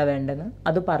അറിയാം എന്താ വേണ്ടതെന്ന്,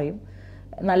 അത് പറയും,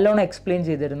 നല്ലോണം എക്സ്പ്ലെയിൻ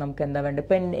ചെയ്തു തരും നമുക്ക് എന്താ വേണ്ടത്.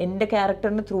 ഇപ്പം എൻ്റെ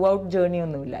ക്യാരക്ടറിന് ത്രൂ ഔട്ട് ജേർണി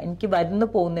ഒന്നുമില്ല, എനിക്ക് വരുന്നു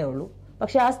പോകുന്നേ ഉള്ളൂ.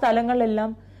 പക്ഷെ ആ സ്ഥലങ്ങളിലെല്ലാം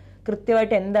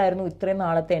കൃത്യമായിട്ട് എന്തായിരുന്നു ഇത്രയും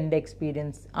നാളത്തെ എൻ്റെ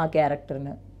എക്സ്പീരിയൻസ് ആ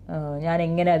ക്യാരക്ടറിന്, ഞാൻ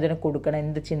എങ്ങനെ അതിന് കൊടുക്കണം,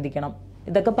 എന്ത് ചിന്തിക്കണം,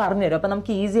 ഇതൊക്കെ പറഞ്ഞു തരും. അപ്പം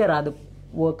നമുക്ക് ഈസിയർ അത്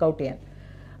വർക്കൗട്ട് ചെയ്യാൻ.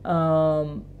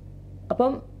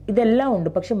 അപ്പം ഇതെല്ലാം ഉണ്ട്.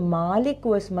 പക്ഷെ Malik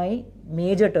was my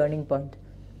major turning point.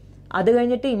 അത്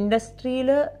കഴിഞ്ഞിട്ട്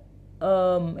ഇൻഡസ്ട്രിയിൽ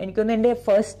എനിക്കൊന്ന് എൻ്റെ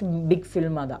ഫസ്റ്റ് ബിഗ്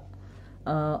ഫിലിം അതാ.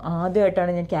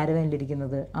 ആദ്യമായിട്ടാണ് ഞാൻ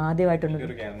ക്യാരവാനിലിരിക്കുന്നത്. ആദ്യമായിട്ടൊന്ന്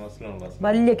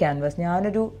വലിയ ക്യാൻവാസ്.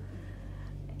 ഞാനൊരു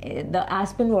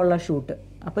ആസ്പിൻ വോളിലാണ് ഷൂട്ട്.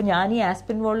 അപ്പോൾ ഞാൻ ഈ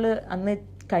ആസ്പിൻ വോളിൽ അന്ന്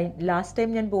ലാസ്റ്റ്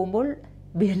ടൈം ഞാൻ പോകുമ്പോൾ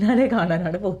ബിയനാലെ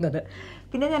കാണാനാണ് പോകുന്നത്.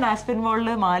 പിന്നെ ഞാൻ ആസ്പിൻ വോളിൽ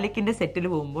മാലിക്കിൻ്റെ സെറ്റിൽ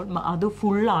പോകുമ്പോൾ അത്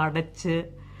ഫുൾ അടച്ച്,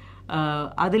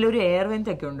 അതിലൊരു എയർ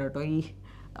വെന്റ് ഒക്കെ ഉണ്ട് കേട്ടോ. ഈ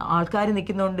ആൾക്കാർ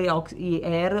നിൽക്കുന്നതുകൊണ്ട് ഈ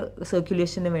എയർ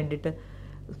സർക്കുലേഷന് വേണ്ടിയിട്ട്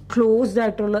ക്ലോസ്ഡ്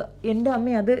ആയിട്ടുള്ള, എൻ്റെ അമ്മ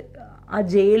അത് ആ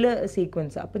ജയിൽ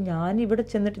സീക്വൻസ്. അപ്പം ഞാൻ ഇവിടെ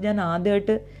ചെന്നിട്ട് ഞാൻ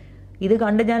ആദ്യമായിട്ട് ഇത്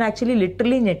കണ്ട് ഞാൻ ആക്ച്വലി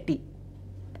ലിറ്ററലി ഞെട്ടി.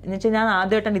 എന്നുവെച്ചാൽ ഞാൻ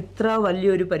ആദ്യമായിട്ടാണ് ഇത്ര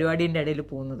വലിയൊരു പരിപാടീൻ്റെ ഇടയിൽ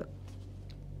പോകുന്നത്.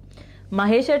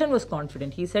 മഹേഷ് ഏട്ടൻ was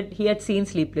confident. He had seen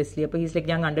സ്ലീപ്ലെസ്ലി. അപ്പോൾ ഹീസ് ലൈക്ക്,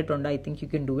 ഞാൻ കണ്ടിട്ടുണ്ട്, I think you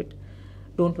can do it,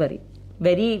 don't worry.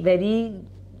 Very very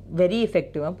very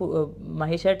effective.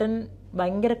 Mahesh ഏട്ടൻ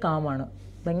ഭയങ്കര കാമാണ്,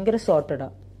 ഭയങ്കര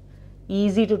സോർട്ടഡാണ്,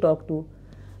 ഈസി ടു ടോക്ക് ടു,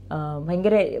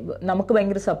 നമുക്ക്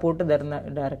ഭയങ്കര സപ്പോർട്ട് തരുന്ന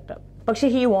ഡയറക്ടർ. പക്ഷെ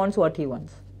he wants what he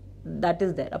wants, that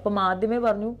is that. അപ്പം ആദ്യമേ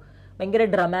പറഞ്ഞു ഭയങ്കര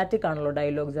ഡ്രാമാറ്റിക് ആണല്ലോ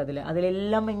ഡയലോഗ്സ്,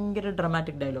 അതിലെല്ലാം ഭയങ്കര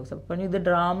ഡ്രാമാറ്റിക് ഡയലോഗ്സ്. അപ്പം ഇത്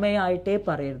ഡ്രാമയായിട്ടേ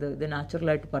പറയരുത്, ഇത്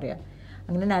നാച്ചുറലായിട്ട് പറയാം.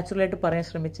 അങ്ങനെ നാച്ചുറലായിട്ട് പറയാൻ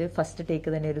ശ്രമിച്ച് ഫസ്റ്റ് ടേക്ക്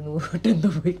തന്നെ ഒരു 100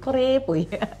 പോയി, കുറേ പോയി.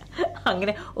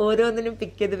 അങ്ങനെ ഓരോന്നിനും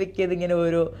പിക്ക് ചെയ്ത് ഇങ്ങനെ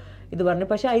ഓരോ ഇത് പറഞ്ഞു.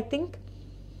 പക്ഷെ I think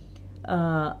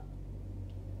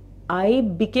I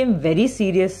became very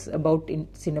serious about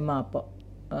cinema അപ്പോൾ.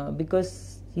 ബിക്കോസ്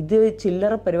ഇത്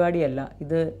ചില്ലറ പരിപാടിയല്ല,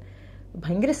 ഇത്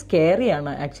ഭയങ്കര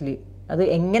സ്കേറിയാണ് ആക്ച്വലി. അത്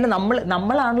എങ്ങനെ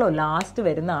നമ്മളാണല്ലോ ലാസ്റ്റ്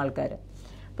വരുന്ന ആൾക്കാർ.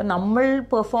 അപ്പം നമ്മൾ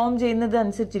പെർഫോം ചെയ്യുന്നത്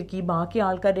അനുസരിച്ചിരിക്കും ഈ ബാക്കി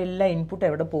ആൾക്കാരെല്ലാം ഇൻപുട്ട്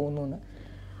എവിടെ പോകുന്നു എന്ന്.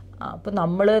 അപ്പം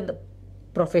നമ്മൾ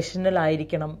പ്രൊഫഷണൽ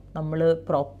ആയിരിക്കണം, നമ്മൾ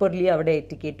പ്രോപ്പർലി അവിടെ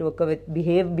എറ്റിക്കേറ്റും ഒക്കെ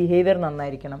ബിഹേവിയർ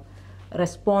നന്നായിരിക്കണം,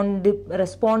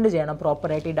 റെസ്പോണ്ട് ചെയ്യണം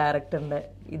പ്രോപ്പറായിട്ട് ഈ ഡയറക്ടറിൻ്റെ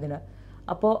ഇതിന്.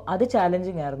 അപ്പോൾ അത്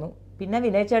ചാലഞ്ചിങ് ആയിരുന്നു. പിന്നെ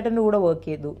വിനയ് ചേട്ടൻ്റെ കൂടെ വർക്ക്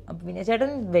ചെയ്തു. അപ്പോൾ വിനയ്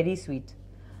ചേട്ടൻ വെരി സ്വീറ്റ്.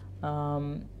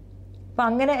 അപ്പം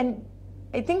അങ്ങനെ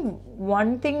I think one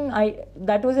thing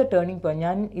that was A turning point.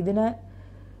 ഞാൻ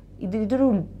ഇതൊരു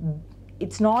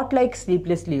it's not like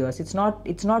sleeplessly yours.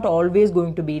 It's not always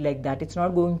going to be like that. It's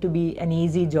not going to be an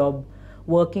easy job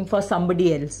working for somebody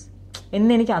else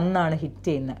എന്ന് എനിക്ക് അന്നാണ് hit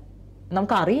ചെയ്യുന്നത്.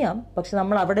 നമുക്കറിയാം, പക്ഷെ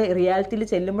നമ്മൾ അവിടെ റിയാലിറ്റിയിൽ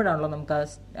ചെല്ലുമ്പോഴാണല്ലോ നമുക്ക്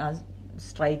ആ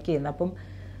സ്ട്രൈക്ക് ചെയ്യുന്നത്. അപ്പം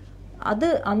അത്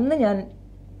അന്ന് ഞാൻ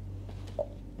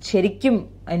ശരിക്കും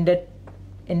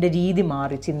എൻ്റെ രീതി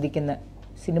മാറി, ചിന്തിക്കുന്ന,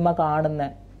 സിനിമ കാണുന്ന.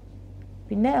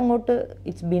 പിന്നെ അങ്ങോട്ട്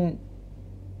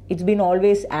it's been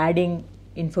always adding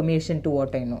information to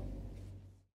what I know.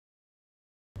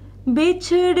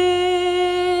 बिछड़े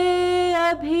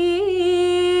अभी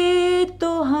तो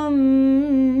हम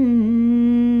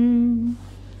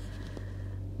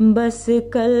बस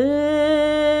कल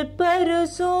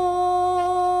परसों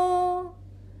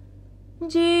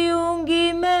जीऊंगी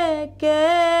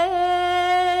कैसे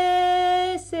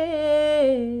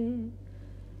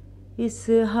इस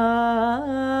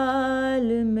हाल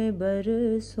में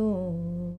बरसों